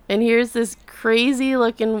 and here's this crazy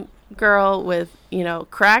looking girl with,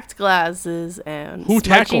 cracked glasses and Who smudgy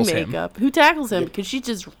tackles him? makeup. Who tackles him? Because she's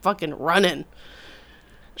just fucking running.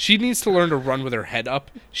 She needs to learn to run with her head up.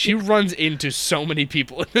 She runs into so many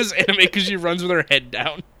people in this anime because she runs with her head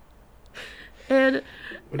down. And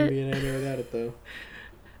Wouldn't be an anime without it, though.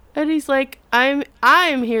 And he's like, I'm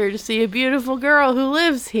here to see a beautiful girl who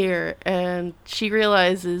lives here. And she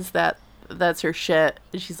realizes that that's her shit.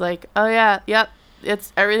 And she's like, oh yeah, yep,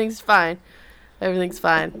 everything's fine. Everything's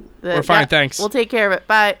fine. We're fine, thanks. We'll take care of it.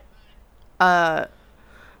 Bye. But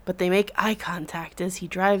they make eye contact as he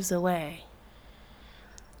drives away.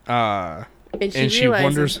 And And she realizes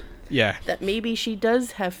wonders. Yeah. that maybe she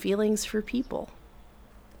does have feelings for people.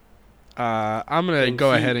 I'm gonna And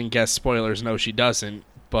go he- ahead and guess spoilers. No, she doesn't,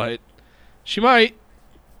 but she might.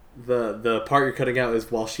 The part you're cutting out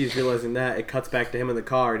is while she's realizing that, it cuts back to him in the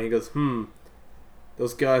car, and he goes,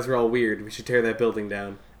 those guys are all weird. We should tear that building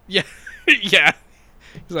down. Yeah, yeah.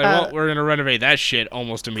 He's like, Uh, well, we're gonna renovate that shit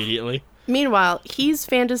almost immediately. Meanwhile, he's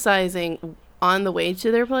fantasizing on the way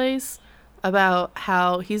to their place about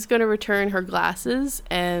how he's going to return her glasses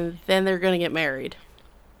and then they're going to get married.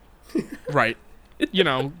 Right. You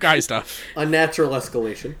know, guy stuff. Unnatural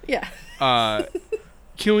escalation. Yeah.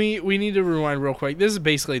 Can we need to rewind real quick. This is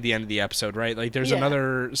basically the end of the episode, right? Like there's Yeah.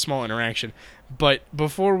 another small interaction. But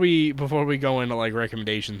before we go into like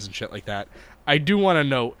recommendations and shit like that, I do want to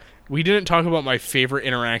note we didn't talk about my favorite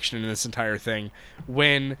interaction in this entire thing.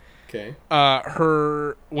 When Okay.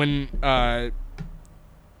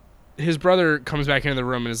 his brother comes back into the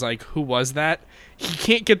room and is like, "Who was that?" He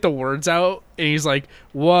can't get the words out, and he's like,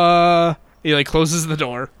 "What?" He like closes the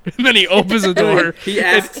door, and then he opens the door. He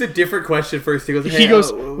asks a different question first. He goes, hey, He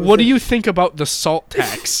goes, was "What do it?" you think about the salt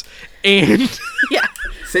tax?" And Yeah.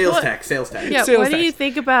 Sales What? tax. Yeah. Sales What do tax. you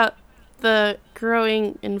think about the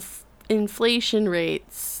growing inflation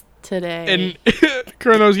rates today? and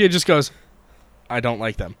Kuronosuke just goes, "I don't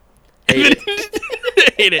like them." Hate it.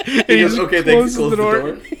 Hate it. And He he goes, just okay, thanks. closes Close the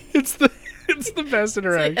door. It's the best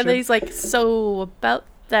interaction. And then he's like, "So about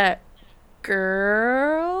that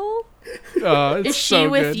girl? Oh, it's Is so she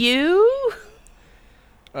with good. you?"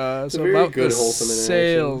 So a very about good, the wholesome interaction.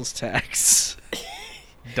 sales tax.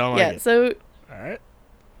 Don't like Yeah. it. So All right.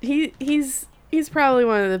 he's probably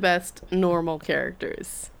one of the best normal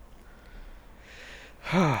characters.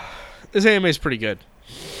 This anime is pretty good.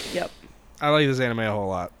 Yep. I like this anime a whole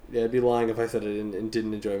lot. Yeah, I'd be lying if I said I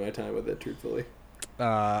didn't enjoy my time with it, truthfully.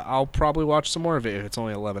 I'll probably watch some more of it if it's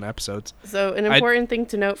only 11 episodes. So an important thing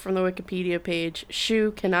to note from the Wikipedia page: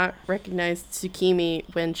 Shu cannot recognize Tsukimi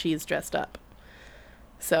when she's dressed up.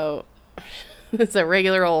 So it's a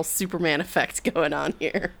regular old Superman effect going on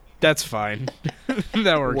here. That's fine.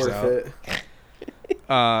 That works Worth out.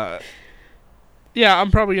 it. Yeah,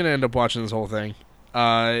 I'm probably going to end up watching this whole thing.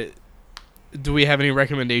 Do we have any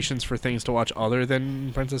recommendations for things to watch other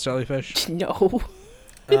than Princess Jellyfish? No.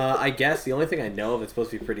 I guess the only thing I know of that's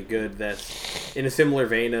supposed to be pretty good that's in a similar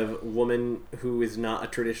vein of woman who is not a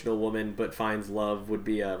traditional woman but finds love would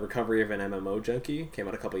be Recovery of an MMO Junkie. Came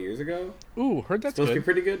out a couple years ago. Ooh, heard that's Supposed to be good.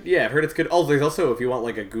 pretty good. Yeah, I've heard it's good. Oh, there's also, if you want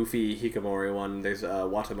like a goofy Hikikomori one, there's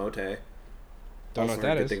Watamote. Don't know Also what that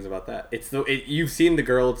heard good is. things about that. You've seen the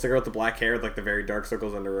girl. It's the girl with the black hair with like the very dark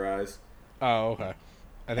circles under her eyes. Oh, okay.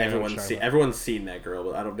 I think I know what you're talking about. Everyone's seen that girl,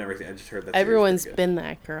 but I've never seen. I just heard that. Everyone's series is been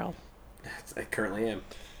that girl. pretty good. I currently am.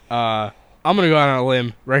 I'm going to go out on a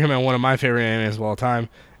limb, recommend one of my favorite animes of all time.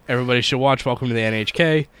 Everybody should watch Welcome to the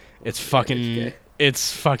NHK. It's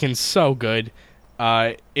fucking so good.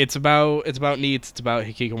 It's about NEETs, it's about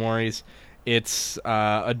hikikomoris. It's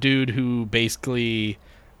a dude who basically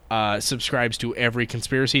subscribes to every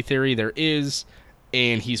conspiracy theory there is,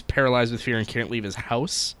 and he's paralyzed with fear and can't leave his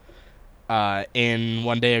house. And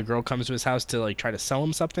one day a girl comes to his house to like try to sell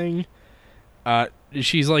him something.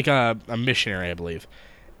 She's like a missionary, I believe.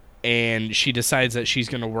 And she decides that she's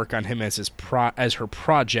going to work on him as her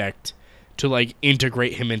project to like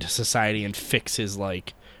integrate him into society and fix his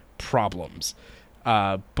like problems.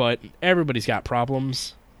 But everybody's got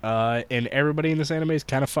problems, and everybody in this anime is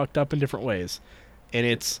kind of fucked up in different ways, and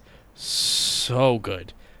it's so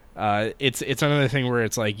good. It's another thing where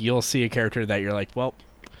it's like you'll see a character that you're like, well,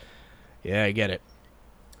 yeah, I get it.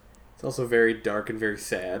 It's also very dark and very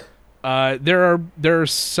sad. There are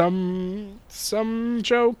some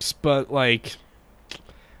jokes, but like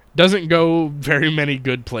doesn't go very many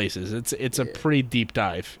good places. It's a pretty deep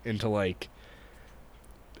dive into like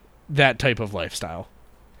that type of lifestyle.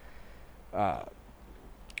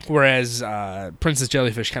 Whereas Princess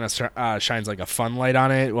Jellyfish kind of shines like a fun light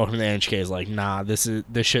on it. Welcome to the NHK is like, nah, this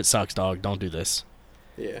shit sucks, dog. Don't do this.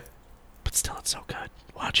 Yeah. But still, it's so good.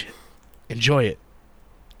 Watch it, enjoy it,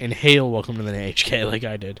 and hail Welcome to the NHK like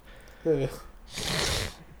I did.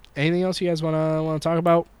 Anything else you guys want to talk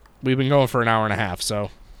about? We've been going for an hour and a half, so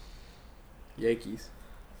Yankees.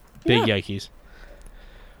 big Yeah. yikes.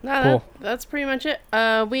 No, Cool. that's pretty much it.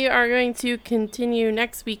 We are going to continue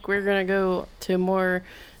next week. We're going to go to more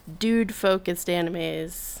dude-focused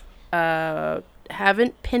animes.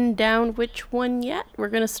 Haven't pinned down which one yet we're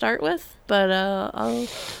going to start with, but I'll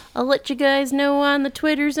let you guys know on the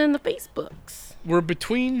Twitters and the Facebooks. We're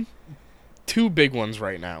between two big ones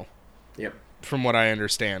right now, Yep. from what I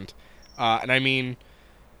understand. And I mean,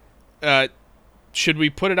 should we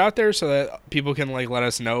put it out there so that people can like let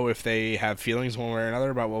us know if they have feelings one way or another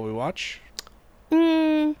about what we watch?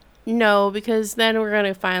 No, because then we're going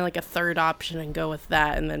to find like a third option and go with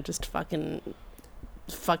that and then just fucking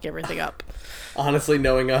fuck everything up. Honestly,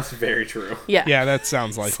 knowing us, very true. Yeah. Yeah, that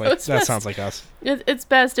sounds like So it's best- sounds like us. It's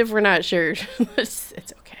best if we're not sure. It's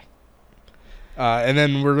okay. And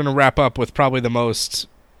then we're gonna wrap up with probably the most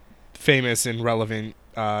famous and relevant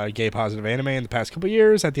gay positive anime in the past couple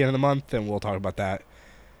years at the end of the month, and we'll talk about that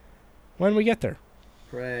when we get there.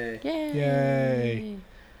 Hooray. Yay! Yay.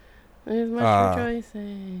 There's much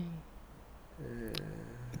rejoicing.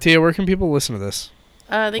 Tia, where can people listen to this?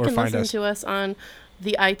 They Or can find listen us. to us on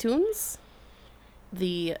the iTunes,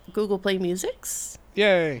 the Google Play Musics.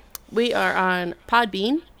 Yay! We are on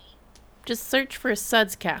Podbean. Just search for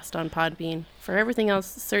Sudscast on Podbean. For everything else,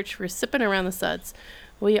 search for Sippin' Around the Suds.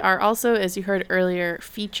 We are also, as you heard earlier,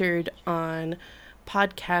 featured on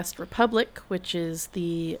Podcast Republic, which is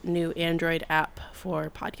the new Android app for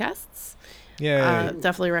podcasts. Yay!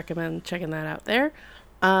 Definitely recommend checking that out there.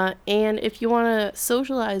 And if you want to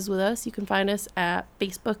socialize with us, you can find us at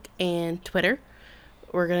Facebook and Twitter.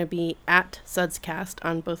 We're going to be at Sudscast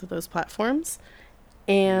on both of those platforms.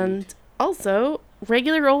 And also,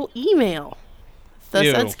 regular old email,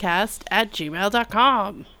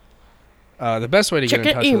 thesudscast@gmail.com. The best way to Check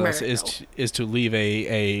get in your touch with email. us is to leave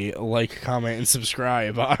a like, comment, and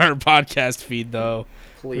subscribe on our podcast feed, though.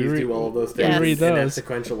 Please We do all of those Yes. things We read in that those.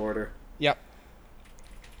 sequential order. Yep.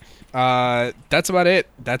 That's about it.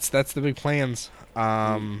 That's the big plans.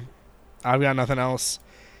 I've got nothing else.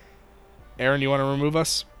 Aaron, you want to remove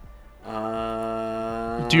us? Do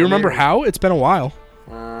you remember Aaron. how? It's been a while.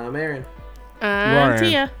 I'm Aaron. are Aaron.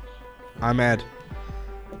 Tia. I'm Ed.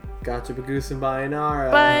 Gotcha, Bagoose, and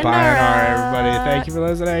Bayonara. Bye. Sayonara, everybody. Thank you for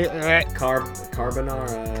listening.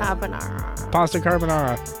 Carbonara. Carbonara. Pasta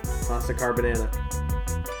carbonara. Pasta carbonana.